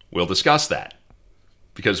 We'll discuss that.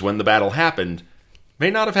 Because when the battle happened,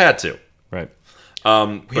 may not have had to. Right.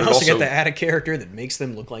 We also get the added character that makes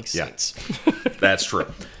them look like saints. That's true.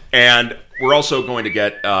 And we're also going to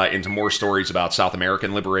get into more stories about South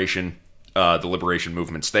American liberation, the liberation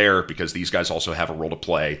movements there, because these guys also have a role to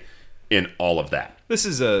play in all of that. This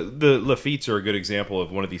is the LaFittes are a good example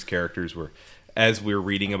of one of these characters where, as we're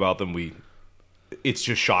reading about them, it's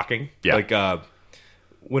just shocking. Yeah. Like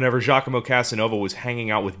whenever Giacomo Casanova was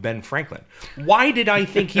hanging out with Ben Franklin, why did I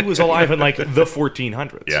think he was alive in like the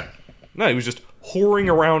 1400s? Yeah. No, he was just whoring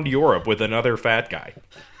around Europe with another fat guy.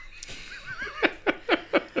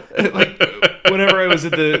 Like whenever I was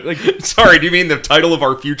at the Sorry, do you mean the title of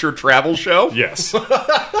our future travel show? Yes.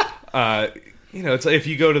 It's like if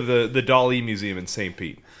you go to the Dali Museum in St.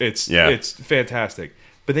 Pete, it's fantastic.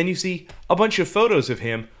 But then you see a bunch of photos of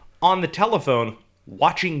him on the telephone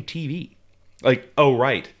watching TV. Like, oh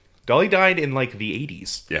right, Dali died in like the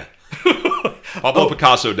 80s. Yeah. Pablo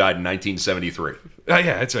Picasso died in 1973.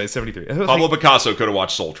 Yeah, that's right, 73. Pablo Picasso could have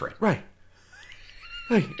watched Soul Train. Right.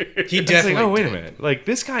 Like, He it's definitely. like, oh wait did. a minute. Like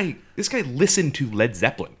this guy listened to Led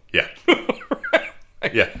Zeppelin. Yeah.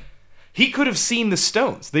 Yeah. He could have seen the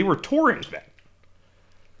Stones. They were touring then.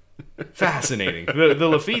 Fascinating. The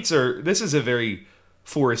LaFittes are. This is a very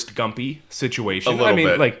Forrest Gumpy situation. A little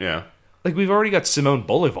bit. Like we've already got Simone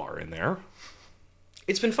Bolivar in there.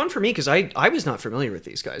 It's been fun for me because I was not familiar with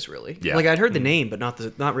these guys really. Yeah. Like I'd heard the name, but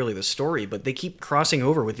not really the story. But they keep crossing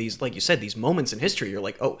over with these, like you said, these moments in history. You're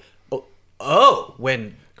like, oh,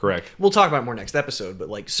 when. Correct. We'll talk about it more next episode, but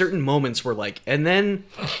like certain moments were like, and then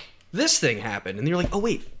this thing happened, and you're like, oh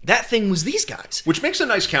wait, that thing was these guys. Which makes a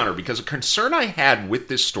nice counter, because a concern I had with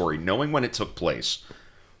this story, knowing when it took place,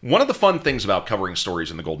 one of the fun things about covering stories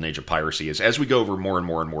in the golden age of piracy is as we go over more and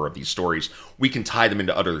more and more of these stories, we can tie them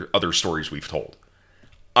into other stories we've told.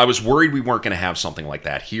 I was worried we weren't going to have something like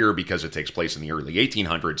that here because it takes place in the early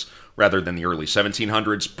 1800s rather than the early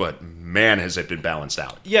 1700s, but man, has it been balanced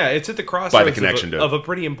out. Yeah, it's at the crossroads By the connection of a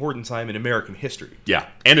pretty important time in American history. Yeah,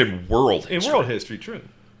 and in world history. In world history, true.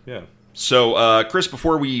 Yeah. So, Chris,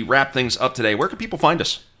 before we wrap things up today, where can people find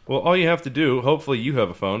us? Well, all you have to do, hopefully you have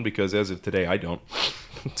a phone, because as of today, I don't.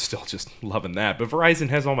 Still just loving that. But Verizon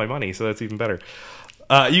has all my money, so that's even better.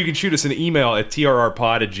 You can shoot us an email at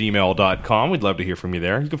trrpod@gmail.com. We'd love to hear from you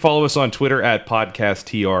there. You can follow us on Twitter at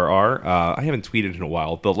podcasttrr. I haven't tweeted in a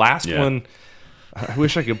while. The last one, I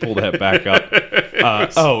wish I could pull that back up.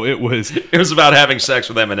 It was about having sex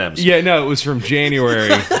with M&Ms. Yeah, no, it was from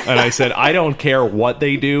January, and I said, I don't care what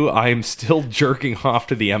they do, I'm still jerking off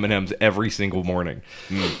to the M&Ms every single morning.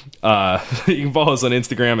 You can follow us on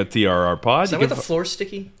Instagram at trrpod. Is that with the floor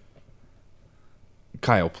sticky?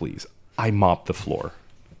 Kyle, please. I mop the floor.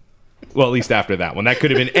 Well, at least after that one. That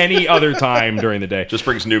could have been any other time during the day. Just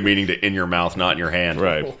brings new meaning to in your mouth, not in your hand.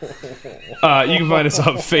 Right. You can find us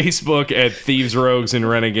on Facebook at Thieves, Rogues, and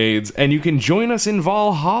Renegades, and you can join us in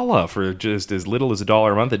Valhalla for just as little as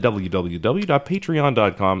 $1 a month at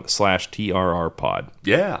www.patreon.com/TRRpod.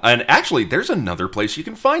 Yeah, and actually, there's another place you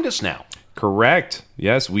can find us now. Correct.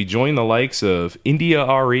 Yes, we join the likes of India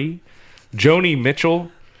RE, Joni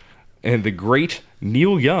Mitchell, and the great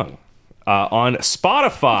Neil Young on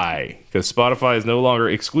Spotify, because Spotify is no longer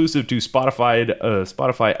exclusive to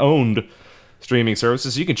Spotify-owned streaming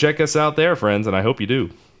services. You can check us out there, friends, and I hope you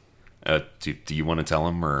do. Do you want to tell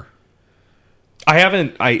them, or I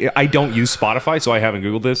haven't. I don't use Spotify, so I haven't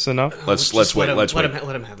Googled this enough. let's wait. Let's wait.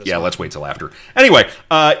 Let him have this. Yeah, one. let's wait till after. Anyway,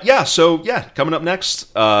 coming up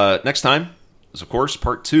next time is of course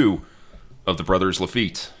part 2 of the Brothers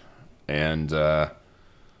LaFitte, and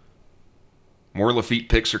more LaFitte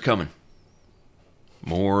pics are coming.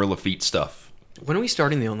 More LaFitte stuff. When are we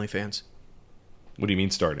starting the OnlyFans? What do you mean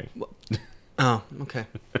starting? Oh, okay.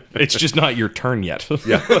 It's just not your turn yet.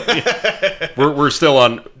 We're still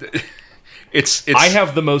on. It's. I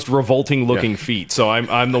have the most revolting looking feet, so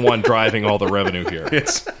I'm the one driving all the revenue here.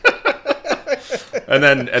 And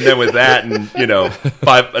then with that, and a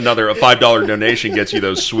 $5 donation gets you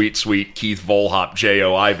those sweet Keith Volhop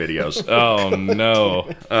JOI videos. Oh no.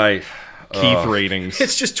 Keith ratings.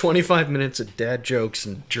 It's just 25 minutes of dad jokes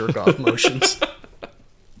and jerk off motions.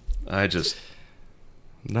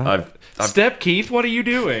 Step Keith, what are you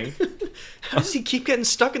doing? How does he keep getting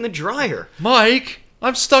stuck in the dryer? Mike,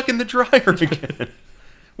 I'm stuck in the dryer again.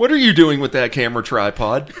 What are you doing with that camera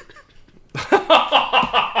tripod?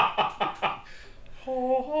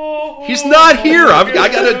 He's not here.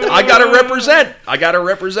 I gotta represent. I gotta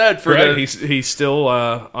represent for he's still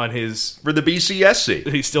on his for the BCSC.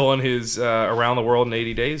 He's still on his around the world in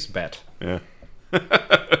 80 days bet. Yeah.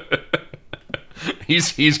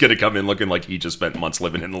 He's gonna come in looking like he just spent months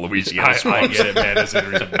living in the Louisiana swamps. I get it, man. This is a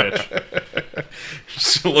bitch.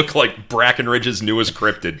 Just look like Brackenridge's newest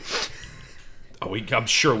cryptid. Oh, I'm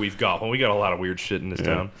sure we've got one. We got a lot of weird shit in this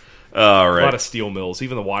town. All right. A lot of steel mills.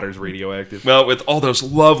 Even the water's radioactive. Well, with all those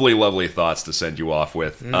lovely thoughts to send you off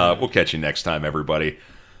with, we'll catch you next time, everybody.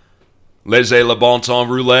 Laissez le bon temps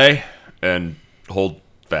rouler, and hold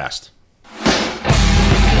fast.